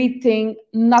everything.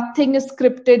 Nothing is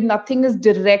scripted, nothing is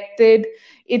directed.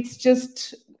 It's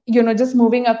just, just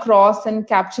moving across and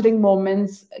capturing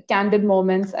moments, candid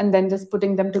moments, and then just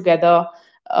putting them together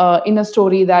in a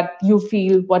story that you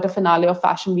feel what a finale of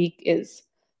Fashion Week is.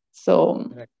 So,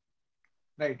 Right.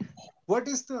 Right. What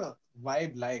is the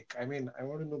vibe like? I mean, I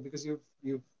want to know because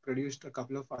you've produced a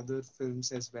couple of other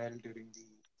films as well during the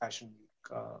Fashion Week.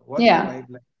 What's the yeah. vibe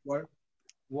like?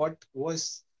 What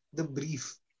was the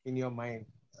brief in your mind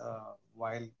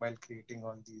while creating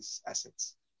all these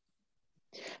assets?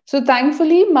 So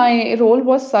thankfully, my role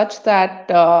was such that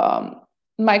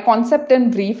my concept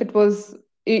and brief,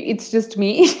 it's just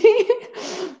me,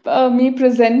 me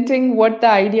presenting what the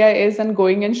idea is and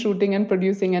going and shooting and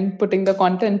producing and putting the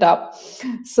content up.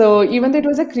 So even though it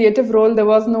was a creative role, there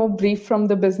was no brief from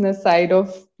the business side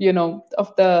of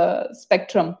the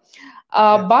spectrum.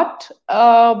 Yeah, But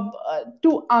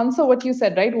to answer what you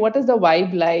said, right? What is the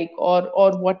vibe like, or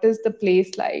what is the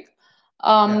place like?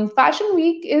 yeah, Fashion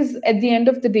Week is at the end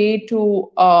of the day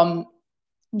to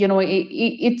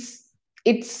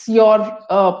it's your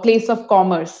place of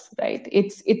commerce, right?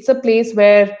 It's a place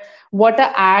where what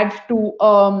a ad to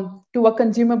a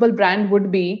consumable brand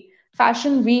would be.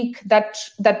 Fashion Week, that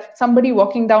somebody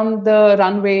walking down the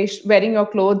runway wearing your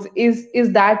clothes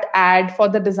is that ad for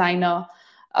the designer,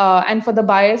 and for the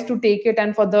buyers to take it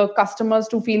and for the customers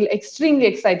to feel extremely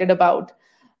excited about.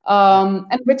 yeah,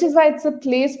 And which is why it's a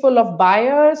place full of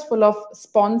buyers, full of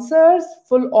sponsors,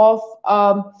 full of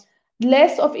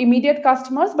less of immediate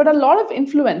customers, but a lot of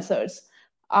influencers.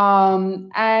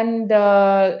 And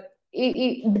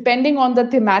depending on the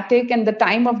thematic and the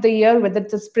time of the year, whether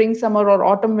it's a spring, summer, or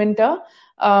autumn, winter,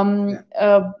 yeah, um,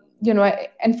 uh,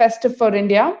 and festive for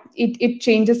India, it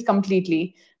changes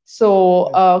completely. So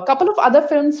yeah, a couple of other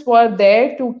films were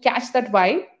there to catch that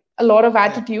vibe, a lot of yeah,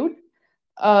 attitude,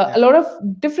 a yeah. lot of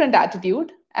different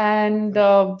attitude, and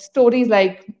Right. stories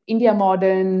like India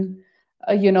Modern,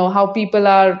 how people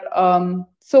are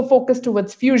so focused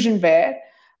towards fusion wear.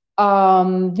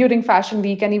 during Fashion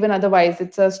Week and even otherwise.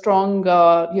 It's a strong,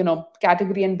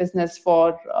 category and business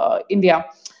for India.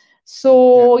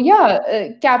 So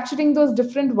capturing those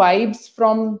different vibes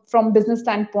from business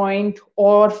standpoint,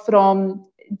 or from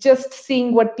just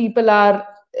seeing what people are,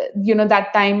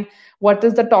 that time, what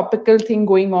is the topical thing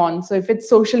going on. So if it's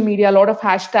social media, a lot of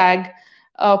hashtag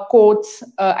quotes.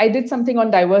 I did something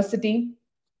on diversity,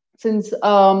 since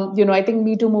I think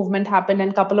Me Too movement happened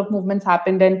and a couple of movements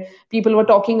happened, and people were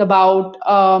talking about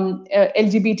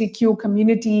LGBTQ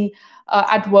community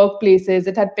at workplaces.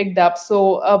 It had picked up.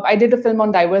 So I did a film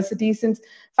on diversity, since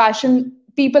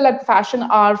people at fashion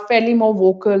are fairly more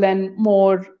vocal and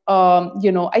more,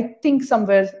 I think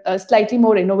somewhere slightly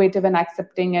more innovative and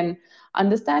accepting and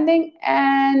understanding.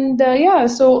 And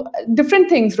so different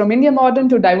things, from India Modern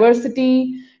to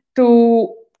diversity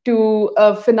to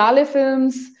finale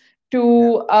films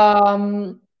to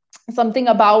something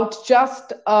about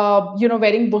just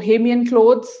wearing bohemian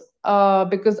clothes,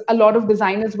 because a lot of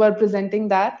designers were presenting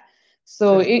that.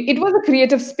 So it was a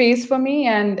creative space for me,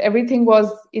 and everything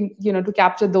was to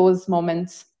capture those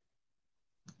moments.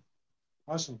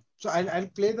 Awesome. So I'll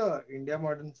play the India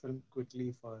Modern film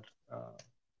quickly for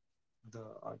the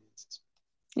audience.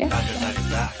 Yeah.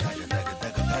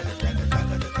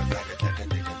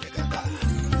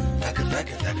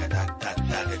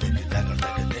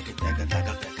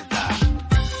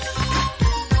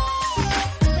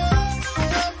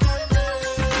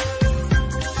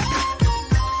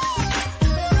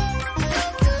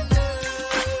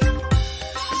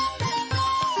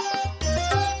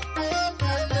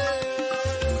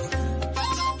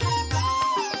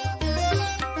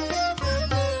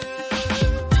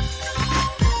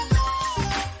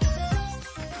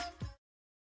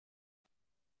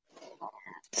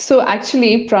 So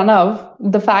actually, Pranav,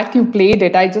 the fact you played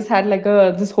it, I just had like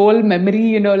this whole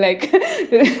memory, like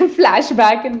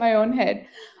flashback in my own head.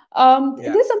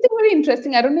 There's something very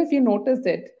interesting. I don't know if you noticed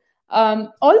it.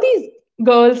 All these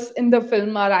girls in the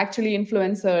film are actually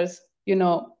influencers.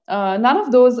 None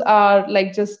of those are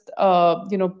like just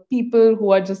people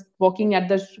who are just working at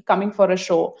coming for a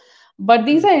show, but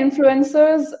these are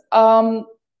influencers.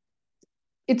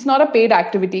 It's not a paid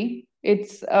activity.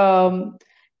 It's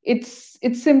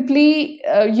simply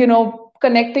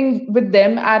connecting with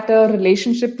them at a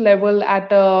relationship level,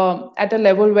 at a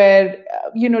level where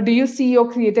do you see your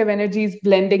creative energies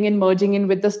blending and merging in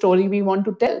with the story we want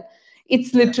to tell?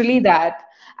 It's literally that.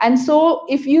 And so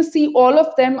if you see, all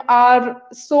of them are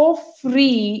so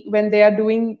free when they are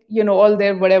doing all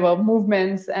their whatever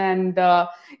movements and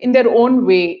in their own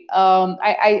way.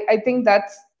 I think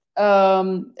that's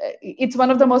it's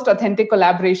one of the most authentic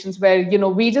collaborations, where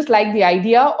we just like the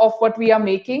idea of what we are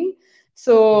making.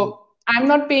 So I'm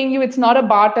not paying you. It's not a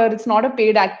barter. It's not a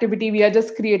paid activity. We are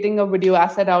just creating a video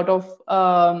asset out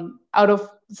of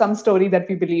some story that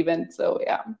we believe in. So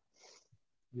yeah.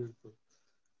 Beautiful.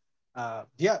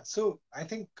 So I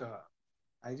think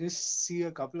I just see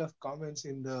a couple of comments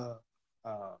in the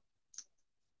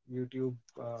YouTube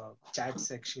chat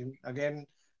section. Again,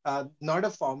 not a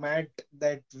format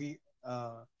that we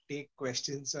take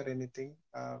questions or anything.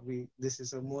 This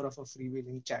is more of a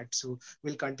freewheeling chat. So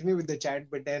we'll continue with the chat,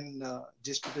 but then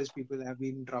just because people have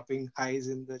been dropping highs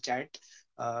in the chat,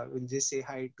 we'll just say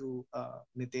hi to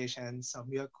Nitesh and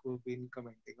Samyak, who've been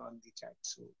commenting on the chat.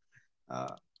 So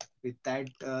with that,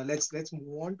 let's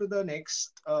move on to the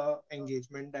next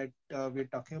engagement that we're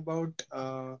talking about.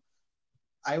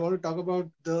 I want to talk about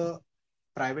the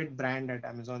private brand at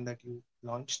Amazon that you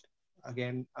launched.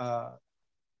 Again, I'll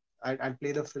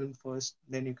play the film first,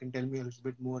 then you can tell me a little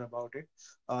bit more about it.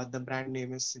 The brand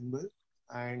name is Symbol.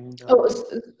 And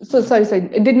sorry,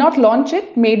 it did not launch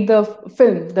it, made the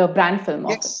film, the brand film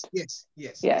of it. Yes.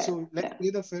 Yeah, so let's play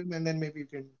the film, and then maybe you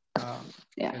can tell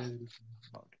me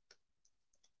about it.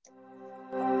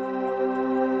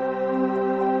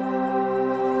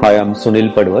 Hi, I'm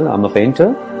Sunil Padwal. I'm a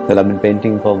painter. Well, I've been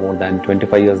painting for more than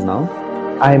 25 years now.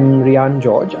 I'm Rian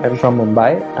George. I'm from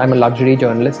Mumbai. I'm a luxury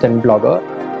journalist and blogger.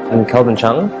 I'm Kelvin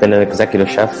Chung. Been an executive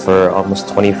chef for almost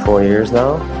 24 years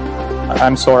now.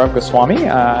 I'm Saurabh Goswami.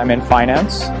 I'm in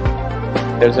finance.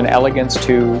 There's an elegance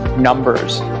to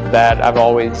numbers that I've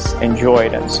always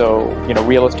enjoyed, and so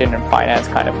real estate and finance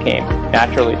kind of came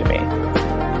naturally to me.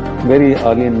 Very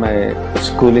early in my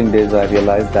schooling days, I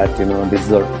realized that this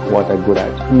is what I'm good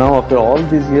at. Now, after all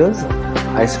these years,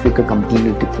 I speak a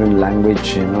completely different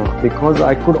language, because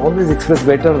I could always express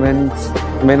better when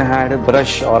I had a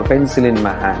brush or pencil in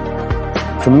my hand.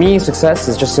 For me, success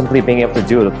is just simply being able to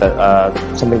do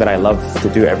something that I love to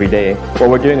do every day. What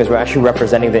we're doing is we're actually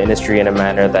representing the industry in a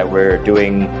manner that we're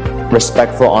doing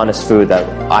respectful, honest food that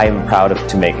I'm proud of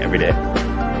to make every day.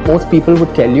 most people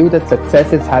would tell you that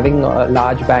success is having a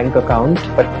large bank account,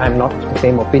 but I'm not of the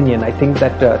same opinion. I think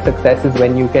that success is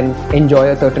when you can enjoy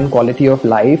a certain quality of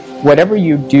life. Whatever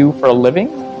you do for a living,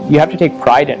 you have to take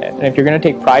pride in it. And if you're going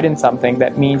to take pride in something,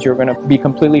 that means you're going to be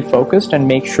completely focused and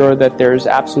make sure that there's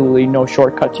absolutely no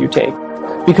shortcuts you take.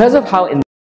 Because of how in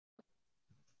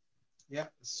Yeah,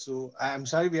 so I'm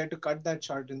sorry we had to cut that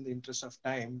short in the interest of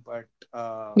time, but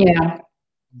Yeah.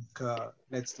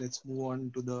 let's move on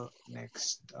to the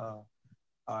next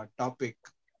topic.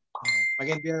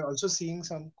 Again, we are also seeing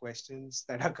some questions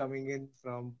that are coming in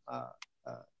from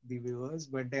the viewers,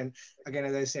 but then again,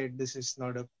 as I said, this is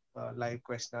not a live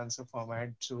question answer format,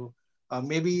 so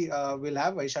maybe we'll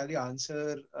have Vaishali answer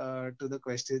to the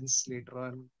questions later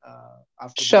on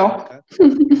after the Sure. podcast. And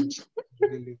she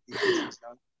will leave the questions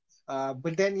down.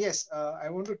 But then, yes, I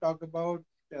want to talk about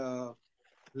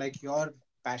like your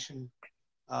passion,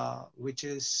 which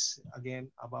is again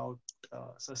about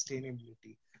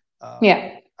sustainability. Yeah.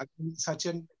 Again, such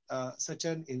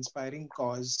an inspiring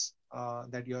cause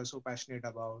that you are so passionate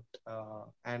about,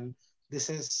 and this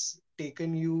has taken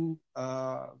you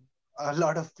a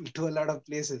lot of to a lot of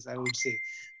places. I would say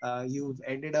you've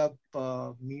ended up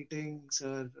meeting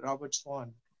Sir Robert Swan,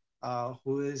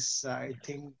 who is, I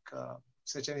think,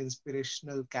 such an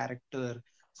inspirational character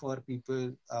for people.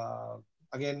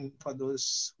 Again, for those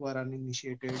who are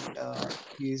uninitiated,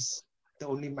 he is the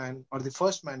only man or the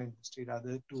first man in history,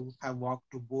 rather, to have walked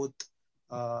to both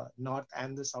North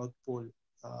and the South Pole.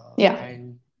 Yeah.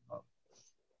 And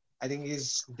I think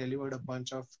he's delivered a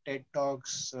bunch of TED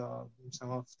talks.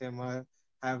 Some of them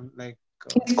have like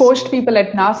He's coached sold. people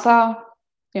at NASA.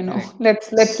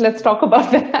 Correct. Let's talk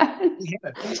about that.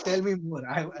 Yeah, please tell me more.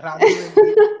 Rather than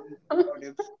me about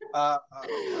him,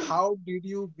 how did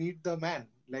you meet the man?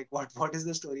 Like, what is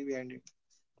the story behind it?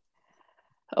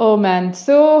 Oh man.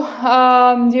 So,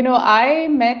 I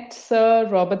met Sir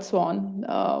Robert Swan.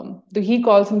 He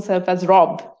calls himself as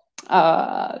Rob.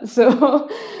 So,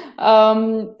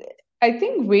 um, I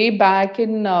think way back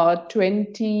in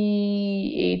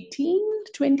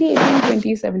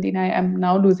 2017, I am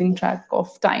now losing track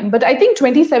of time, but I think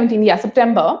 2017, yeah,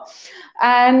 September.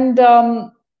 And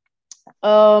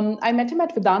I met him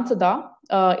at Vedansada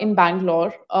in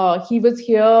Bangalore. He was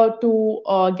here to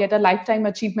get a Lifetime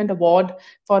Achievement Award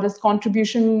for his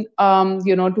contribution,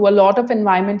 to a lot of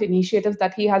environment initiatives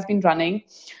that he has been running.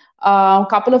 A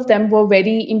couple of them were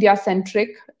very India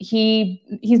centric.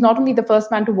 He's not only the first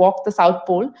man to walk the South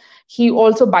Pole, he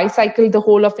also bicycled the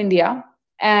whole of India.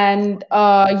 And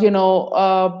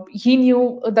he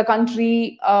knew the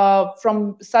country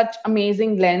from such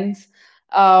amazing lens,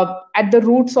 at the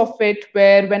roots of it,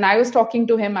 where when I was talking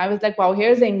to him, I was like, wow,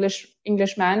 here's an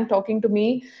English man talking to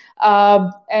me,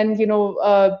 and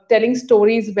telling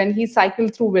stories when he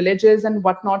cycled through villages and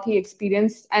whatnot he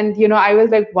experienced. And I was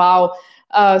like, wow,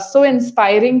 so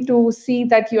inspiring to see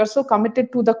that you're so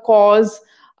committed to the cause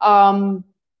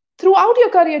throughout your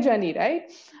career journey, right?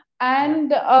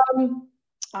 And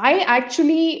I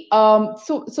actually,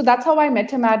 so that's how I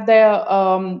met him at the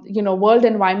World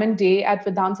Environment Day at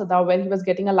Vedansada, where he was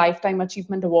getting a Lifetime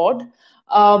Achievement Award.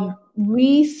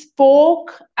 We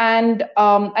spoke, and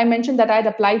I mentioned that I'd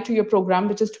applied to your program,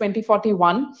 which is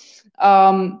 2041.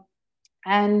 Um,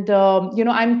 and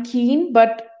I'm keen,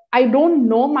 but I don't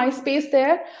know my space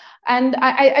there. And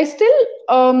I still,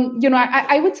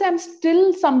 I would say I'm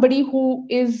still somebody who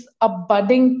is a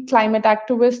budding climate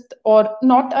activist, or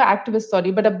not an activist,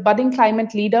 sorry, but a budding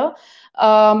climate leader,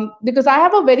 because I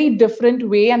have a very different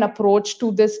way and approach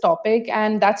to this topic.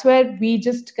 And that's where we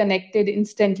just connected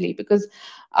instantly, because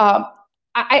I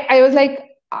was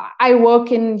like, I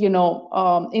work in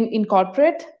in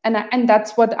corporate, and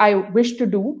that's what I wish to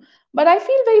do. But I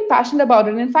feel very passionate about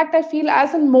it. In fact, I feel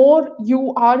as in more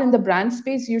you are in the brand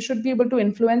space, you should be able to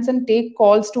influence and take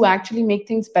calls to actually make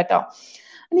things better.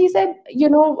 And he said,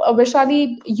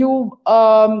 Vishali, you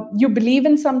believe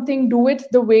in something, do it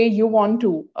the way you want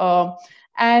to.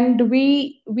 And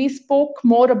we spoke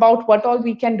more about what all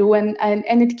we can do, and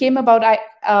it came about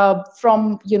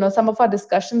from some of our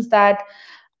discussions that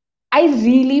I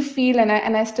really feel, and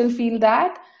I still feel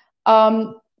that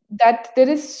that there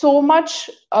is so much,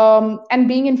 and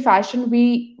being in fashion,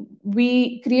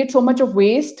 we create so much of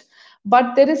waste,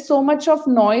 but there is so much of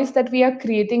noise that we are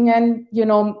creating. And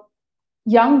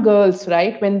young girls,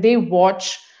 right, when they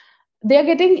watch, they are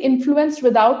getting influenced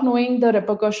without knowing the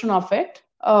repercussion of it.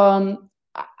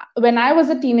 When I was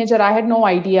a teenager, I had no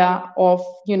idea of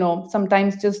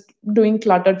sometimes just doing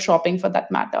cluttered shopping, for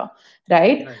that matter,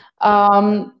 right?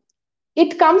 Right.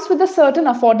 It comes with a certain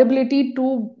affordability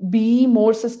to be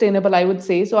more sustainable, I would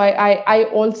say. So I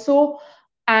also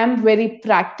am very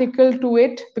practical to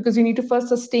it, because you need to first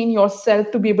sustain yourself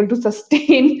to be able to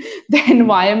sustain the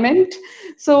environment.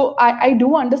 So I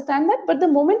do understand that. But the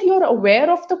moment you're aware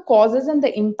of the causes and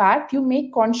the impact, you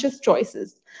make conscious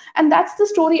choices. And that's the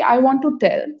story I want to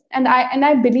tell. And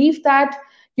I believe that,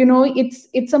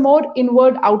 it's a more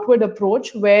inward outward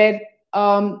approach where,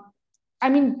 I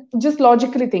mean, just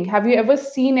logically think, have you ever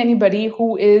seen anybody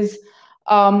who is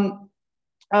um,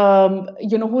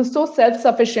 who's so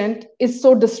self-sufficient is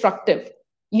so destructive?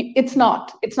 It's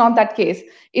not that case.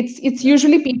 It's Yeah.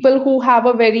 usually people who have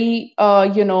a very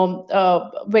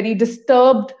very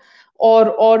disturbed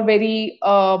or very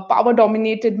power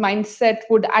dominated mindset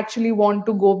would actually want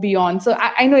to go beyond. So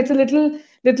I know it's a little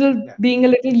Yeah. being a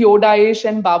little Yoda-ish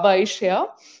and Baba-ish here,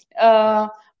 Yeah. uh,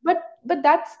 but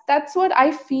that's what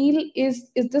I feel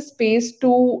is the space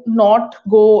to not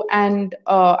go and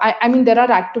I mean, there are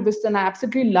activists and I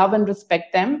absolutely love and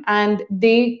respect them, and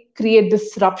they create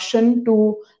disruption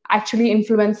to actually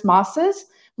influence masses,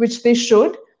 which they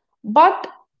should. But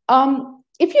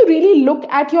if you really look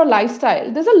at your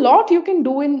lifestyle, there's a lot you can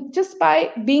do in just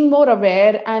by being more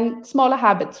aware and smaller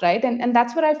habits, right? And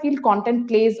that's where I feel content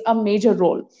plays a major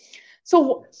role.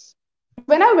 So Yes.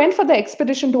 when I went for the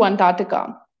expedition to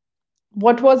Antarctica,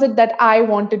 what was it that I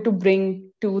wanted to bring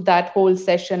to that whole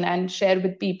session and share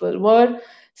with people were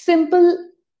simple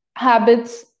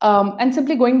habits, and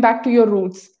simply going back to your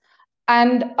roots.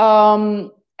 And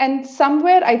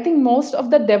somewhere I think most of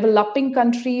the developing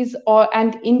countries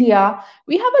and India,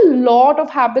 we have a lot of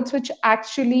habits which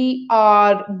actually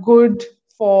are good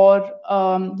for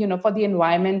for the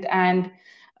environment, and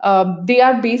they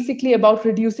are basically about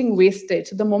reducing wastage.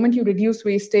 So the moment you reduce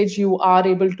wastage, you are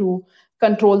able to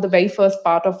control the very first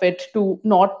part of it, to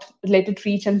not let it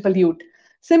reach and pollute.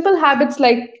 Simple habits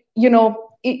like,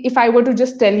 if I were to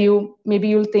just tell you, maybe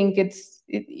you'll think it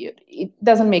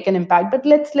doesn't make an impact. But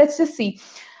let's just see.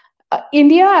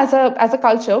 India as a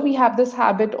culture, we have this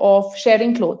habit of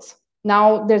sharing clothes.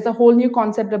 Now there's a whole new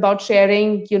concept about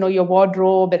sharing, your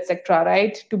wardrobe, etc.,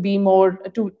 right? To be more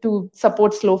to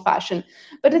support slow fashion.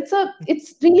 But it's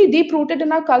really deep rooted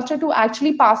in our culture to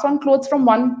actually pass on clothes from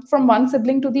one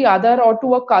sibling to the other, or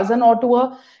to a cousin, or to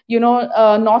a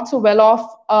not so well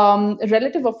off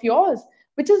relative of yours,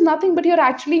 which is nothing but you're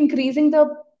actually increasing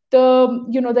the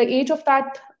age of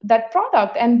that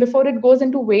product, and before it goes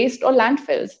into waste or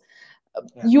landfills.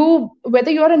 Yeah. You,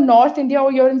 whether you're in North India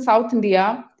or you're in South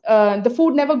India, the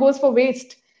food never goes for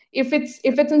waste. If it's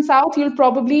in South, you'll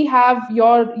probably have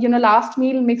your last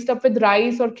meal mixed up with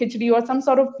rice or khichdi or some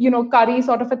sort of curry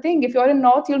sort of a thing. If you're in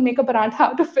North, you'll make a parantha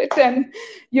out of it. And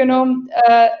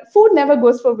Yeah. food never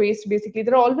goes for waste. Basically,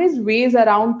 there are always ways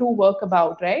around to work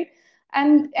about, right?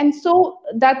 And so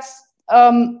that's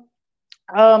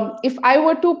if I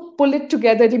were to pull it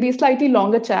together, it'll be a slightly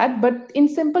longer chat, but in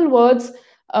simple words,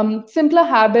 simpler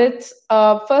habits.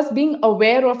 First, being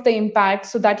aware of the impact,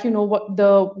 so that you know what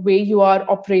the way you are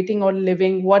operating or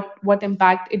living, what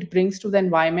impact it brings to the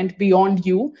environment beyond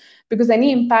you, because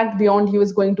any impact beyond you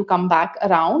is going to come back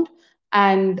around.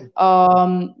 And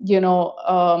so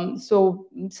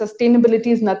sustainability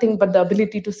is nothing but the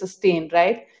ability to sustain,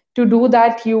 right? To do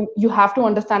that, you have to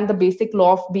understand the basic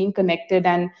law of being connected,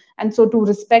 and so to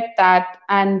respect that.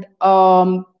 And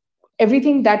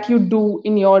everything that you do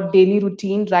in your daily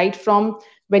routine, right from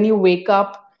when you wake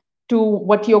up to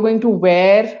what you're going to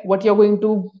wear, what you're going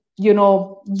to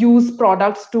use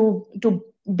products to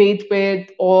bathe with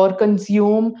or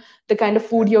consume, the kind of Yeah.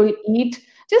 food you'll eat,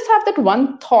 just have that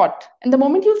one thought. And the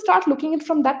moment you start looking at it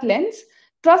from that lens,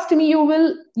 trust me, you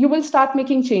will start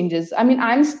making changes. I mean,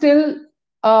 I'm still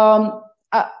um,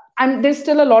 uh, there's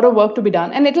still a lot of work to be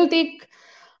done, and it'll take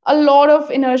a lot of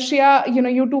inertia,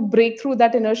 you to break through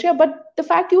that inertia. But the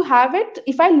fact you have it,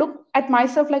 if I look at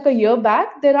myself like a year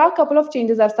back, there are a couple of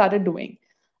changes I've started doing.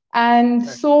 And Right.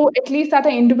 so at least at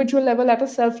an individual level, at a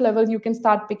self level, you can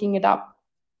start picking it up.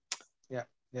 Yeah.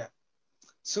 Yeah.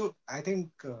 So I think,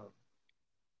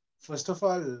 first of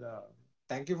all,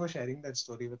 thank you for sharing that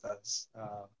story with us.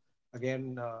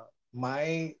 Again,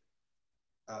 my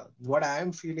what I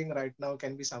am feeling right now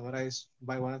can be summarized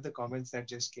by one of the comments that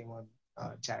just came on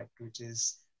chat, which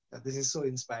is this is so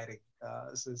inspiring.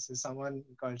 So this is someone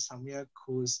called Samyak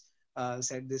who's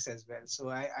said this as well. So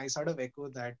I sort of echo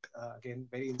that, again,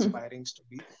 very inspiring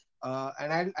story.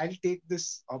 And I'll take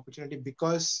this opportunity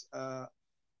because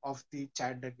of the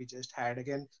chat that we just had.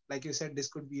 Again, like you said, this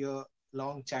could be a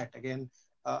long chat. Again,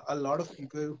 a lot of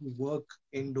people who work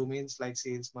in domains like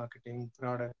sales, marketing,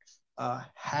 product,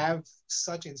 have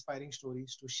such inspiring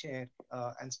stories to share,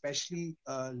 and especially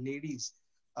ladies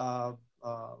uh,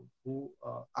 who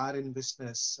are in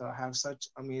business have such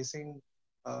amazing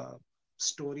uh,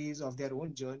 stories of their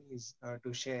own journeys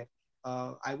to share.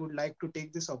 I would like to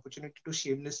take this opportunity to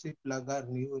shamelessly plug our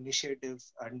new initiative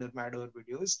under Mador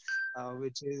Videos,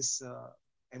 which is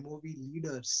MOV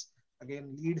Leaders.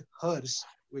 Again, Lead Hers,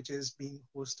 which is being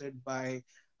hosted by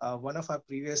one of our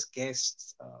previous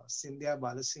guests, Sindhya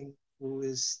Balasingh, who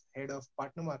is head of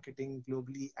partner marketing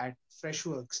globally at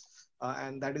Freshworks.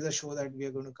 And that is a show that we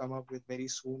are going to come up with very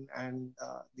soon. And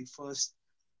the first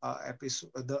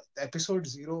the episode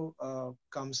zero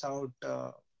comes out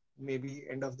maybe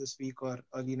end of this week or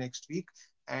early next week,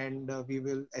 and we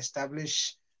will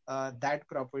establish that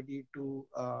property to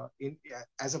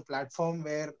as a platform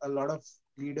where a lot of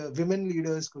women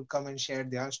leaders could come and share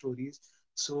their stories.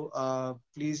 So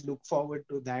please look forward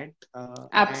to that. And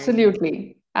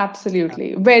Absolutely. uh,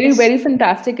 Absolutely. Very, yes, very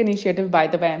fantastic initiative, by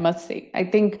the way, I must say. I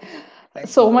think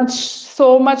thank you.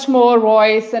 so much more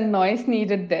voice and noise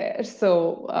needed there.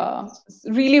 So Yes.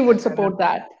 really would And support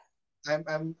that.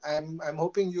 I'm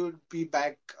hoping you'll be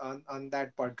back on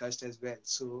that podcast as well.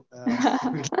 So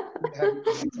we'll have you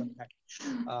back on that.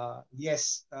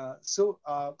 Yes. So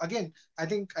again, I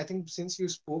think since you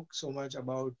spoke so much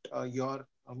about your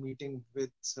meeting with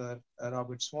Sir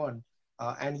Robert Swan,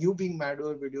 and you being mad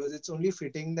over videos, it's only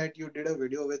fitting that you did a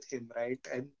video with him, right?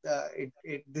 And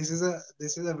this is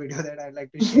a video that I'd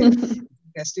like to share.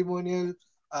 Testimonial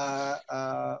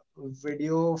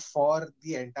video for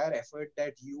the entire effort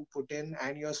that you put in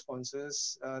and your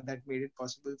sponsors that made it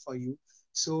possible for you.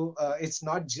 So it's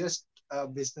not just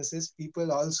businesses;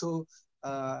 people also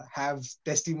have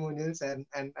testimonials, and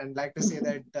like to say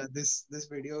that this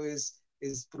video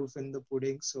is proof in the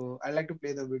pudding. So I'd like to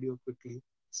play the video quickly.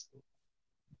 So,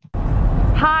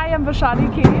 Hi, I'm Vaishali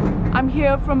K. I'm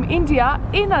here from India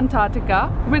in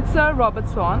Antarctica with Sir Robert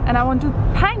Swan, and I want to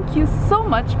thank you so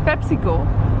much, PepsiCo,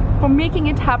 for making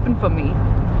it happen for me.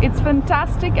 It's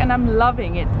fantastic and I'm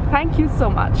loving it. Thank you so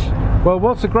much. Well,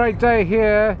 what's a great day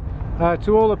here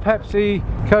to all the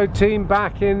PepsiCo team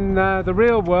back in the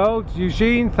real world.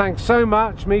 Eugene, thanks so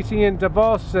much. Meeting in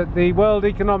Davos at the World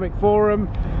Economic Forum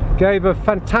gave a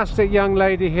fantastic young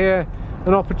lady here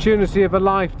an opportunity of a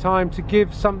lifetime to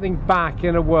give something back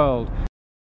in a world.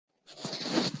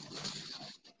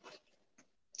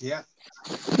 yeah.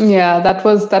 Yeah, that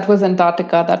was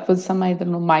Antarctica. That was some, I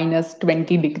don't know, minus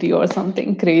 20 degree or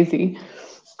something crazy,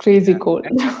 crazy Yeah, cold.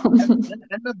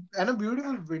 and a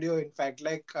beautiful video. In fact,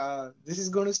 like this is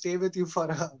going to stay with you for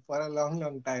a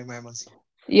long time, I must say.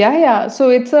 Yeah, yeah. So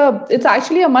it's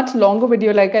actually a much longer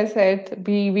video. Like I said,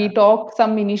 we Yeah, talk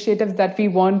some initiatives that we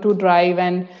want to drive,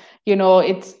 and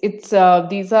it's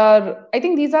these are, I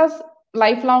think these are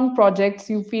lifelong projects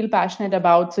you feel passionate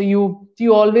about. So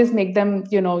you always make them.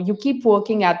 You keep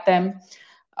working at them.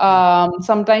 mm,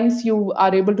 Sometimes you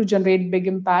are able to generate big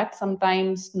impact,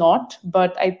 sometimes not.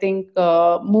 But I think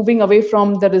moving away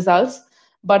from the results,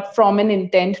 but from an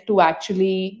intent to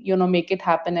actually make it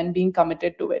happen and being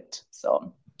committed to it.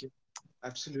 So. yeah,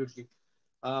 absolutely.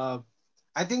 Uh,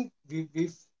 I think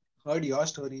we've heard your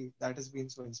story. That has been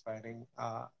so inspiring.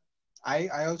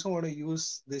 I also want to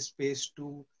use this space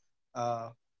to uh,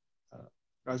 uh,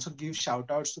 also give shout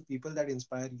outs to people that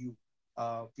inspire you,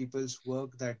 people's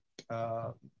work that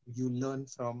you learn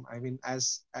from. I mean,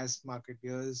 as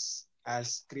marketers,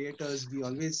 as creators, we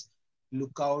always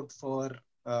look out for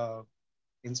uh,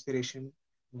 inspiration.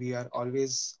 We are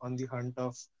always on the hunt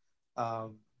of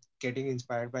um, getting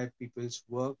inspired by people's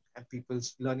work and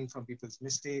people's learning from people's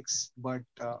mistakes. But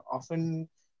often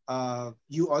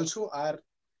you also are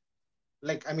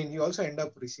like, I mean, you also end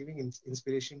up receiving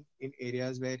inspiration in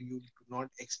areas where you do not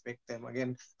expect them.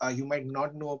 Again, you might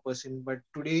not know a person, but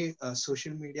today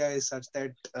social media is such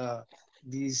that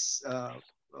these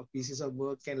pieces of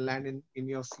work can land in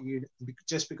your feed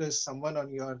just because someone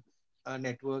on your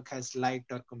network has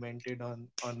liked or commented on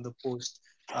the post.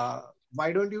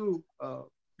 Why don't you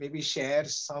maybe share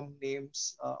some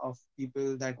names of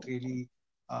people that really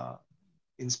uh,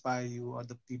 inspire you, or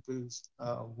the people's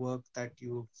work that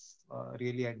you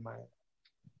really admire?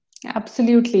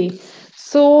 Absolutely.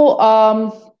 So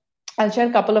I'll share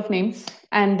a couple of names,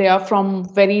 and they are from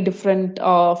very different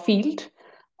field.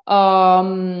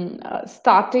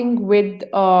 Starting with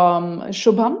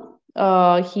Shubham.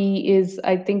 He is,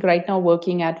 I think, right now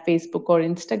working at Facebook or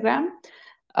Instagram.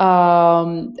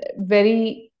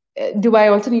 Very. Do I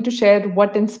also need to share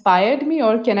what inspired me,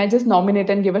 or can I just nominate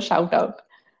and give a shout out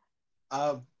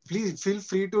Uh, Please feel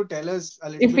free to tell us a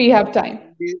little if bit we more. have time?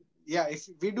 Yeah, if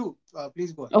we do,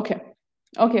 please go ahead.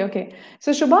 Okay. Okay.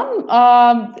 So Shubham,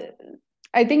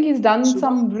 I think he's done Shubham's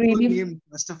some full really name,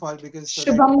 first of all, because so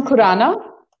that Shubham people.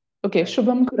 Khurana. Okay, Right.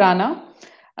 Shubham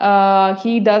Khurana.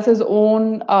 He does his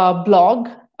own blog,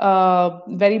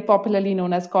 very popularly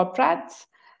known as Corporates.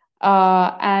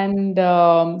 And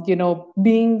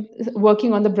being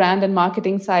working on the brand and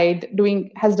marketing side,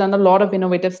 doing has done a lot of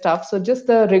innovative stuff. So just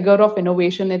the rigor of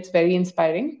innovation, it's very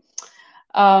inspiring.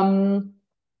 um,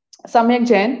 Samyak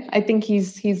Jain, I think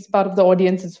he's part of the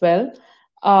audience as well.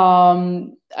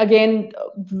 Again,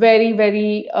 very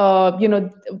very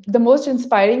the most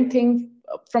inspiring thing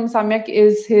from Samyak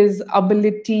is his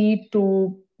ability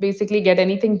to basically get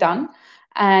anything done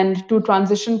and to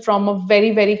transition from a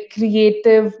very very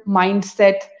creative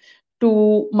mindset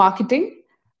to marketing.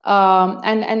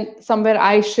 And somewhere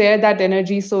I share that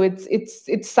energy, so it's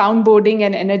soundboarding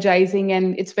and energizing,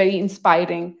 and it's very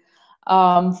inspiring.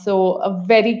 So a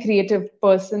very creative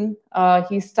person.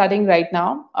 He's studying right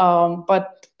now,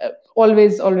 but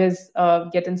always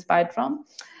get inspired from.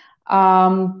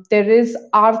 There is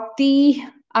Aarti.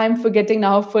 I'm forgetting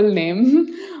now her full name,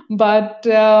 but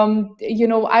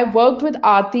I worked with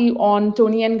Aarti on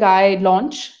Tony and Guy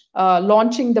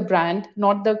launching the brand,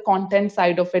 not the content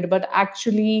side of it, but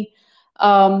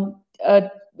um, uh,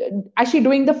 actually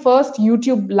doing the first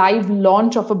YouTube live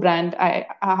launch of a brand.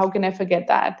 How can I forget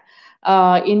that?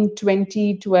 In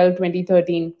 2012,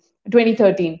 2013,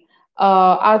 2013.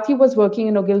 Aarti was working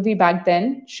in Ogilvy back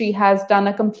then. She has done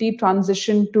a complete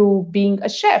transition to being a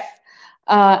chef,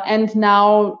 and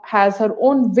now has her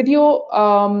own video,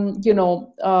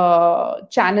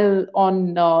 channel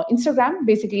on Instagram,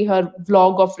 basically her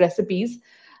vlog of recipes,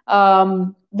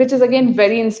 which is again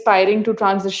very inspiring to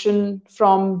transition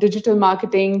from digital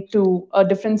marketing to a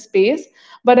different space.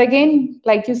 But again,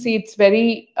 like you see, it's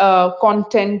very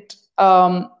content,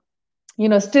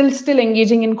 still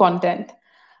engaging in content.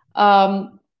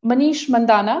 Manish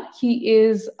Mandana, he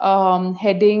is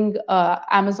heading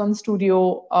Amazon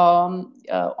Studio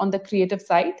on the creative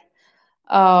side.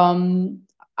 Um,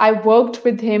 I worked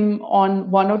with him on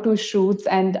one or two shoots,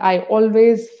 and I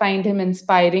always find him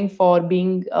inspiring for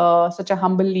being such a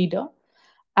humble leader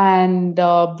and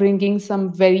bringing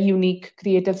some very unique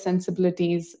creative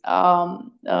sensibilities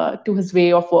to his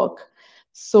way of work.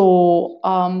 So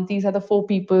these are the four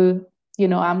people,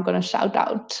 I'm going to shout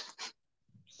out.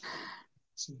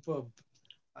 Superb.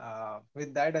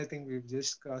 With that, I think we've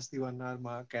just crossed the 1 hour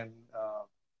mark, and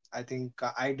I think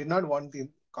I did not want the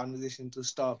conversation to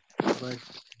stop, but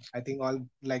I think all,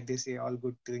 like they say, all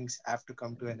good things have to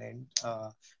come to an end.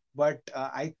 But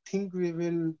I think we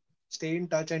will stay in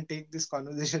touch and take this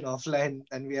conversation offline,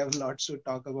 and we have lots to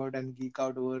talk about and geek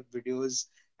out over videos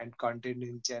and content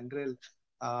in general.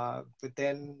 But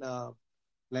then,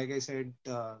 like I said,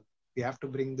 we have to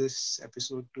bring this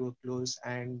episode to a close.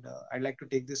 And I'd like to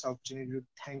take this opportunity to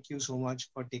thank you so much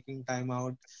for taking time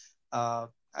out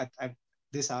at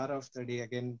this hour of the day.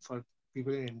 Again, for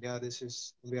people in India,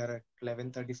 we are at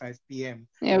 11:35 p.m.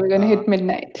 Yeah, we're going to Uh, hit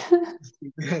midnight.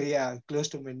 yeah, close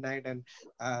to midnight. And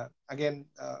again,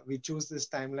 we choose this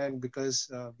timeline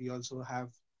because we also have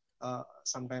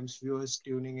sometimes viewers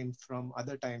tuning in from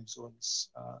other time zones.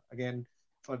 Again,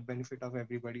 for benefit of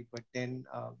everybody. But then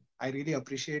I really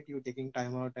appreciate you taking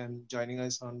time out and joining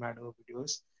us on Mado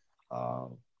videos. Uh,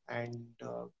 and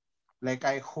like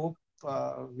I hope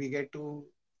we get to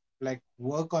like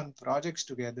work on projects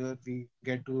together. We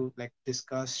get to like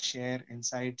discuss, share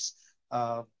insights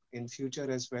in future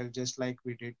as well, just like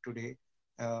we did today.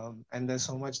 And there's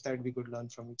so much that we could learn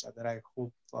from each other. I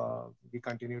hope we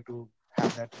continue to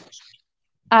have that relationship.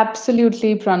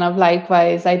 Absolutely, Pranav.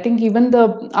 Likewise, I think even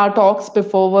the our talks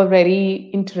before were very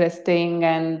interesting,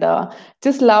 and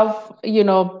just love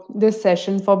this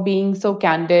session for being so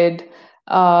candid,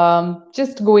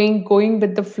 just going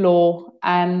with the flow,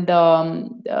 and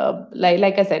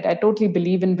like I said, I totally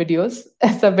believe in videos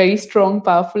as a very strong,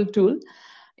 powerful tool.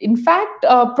 In fact,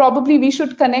 probably we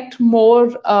should connect more.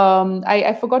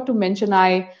 I forgot to mention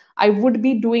I would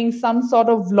be doing some sort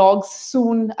of vlogs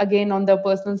soon again on the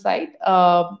personal side.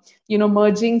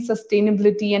 Merging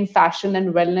sustainability and fashion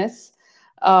and wellness,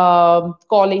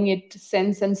 calling it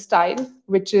sense and style,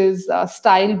 which is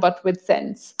style but with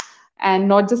sense, and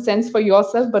not just sense for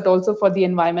yourself but also for the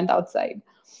environment outside.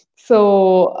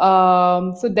 So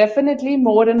definitely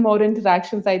more and more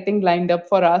interactions, I think, lined up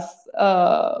for us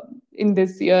in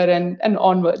this year and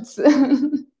onwards.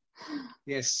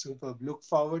 Yes, super. Look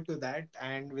forward to that.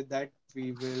 And with that,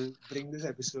 we will bring this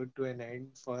episode to an end.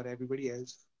 For everybody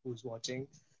else who's watching,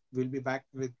 we'll be back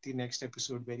with the next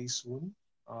episode very soon.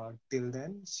 Till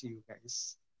then, see you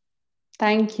guys.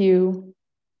 Thank you.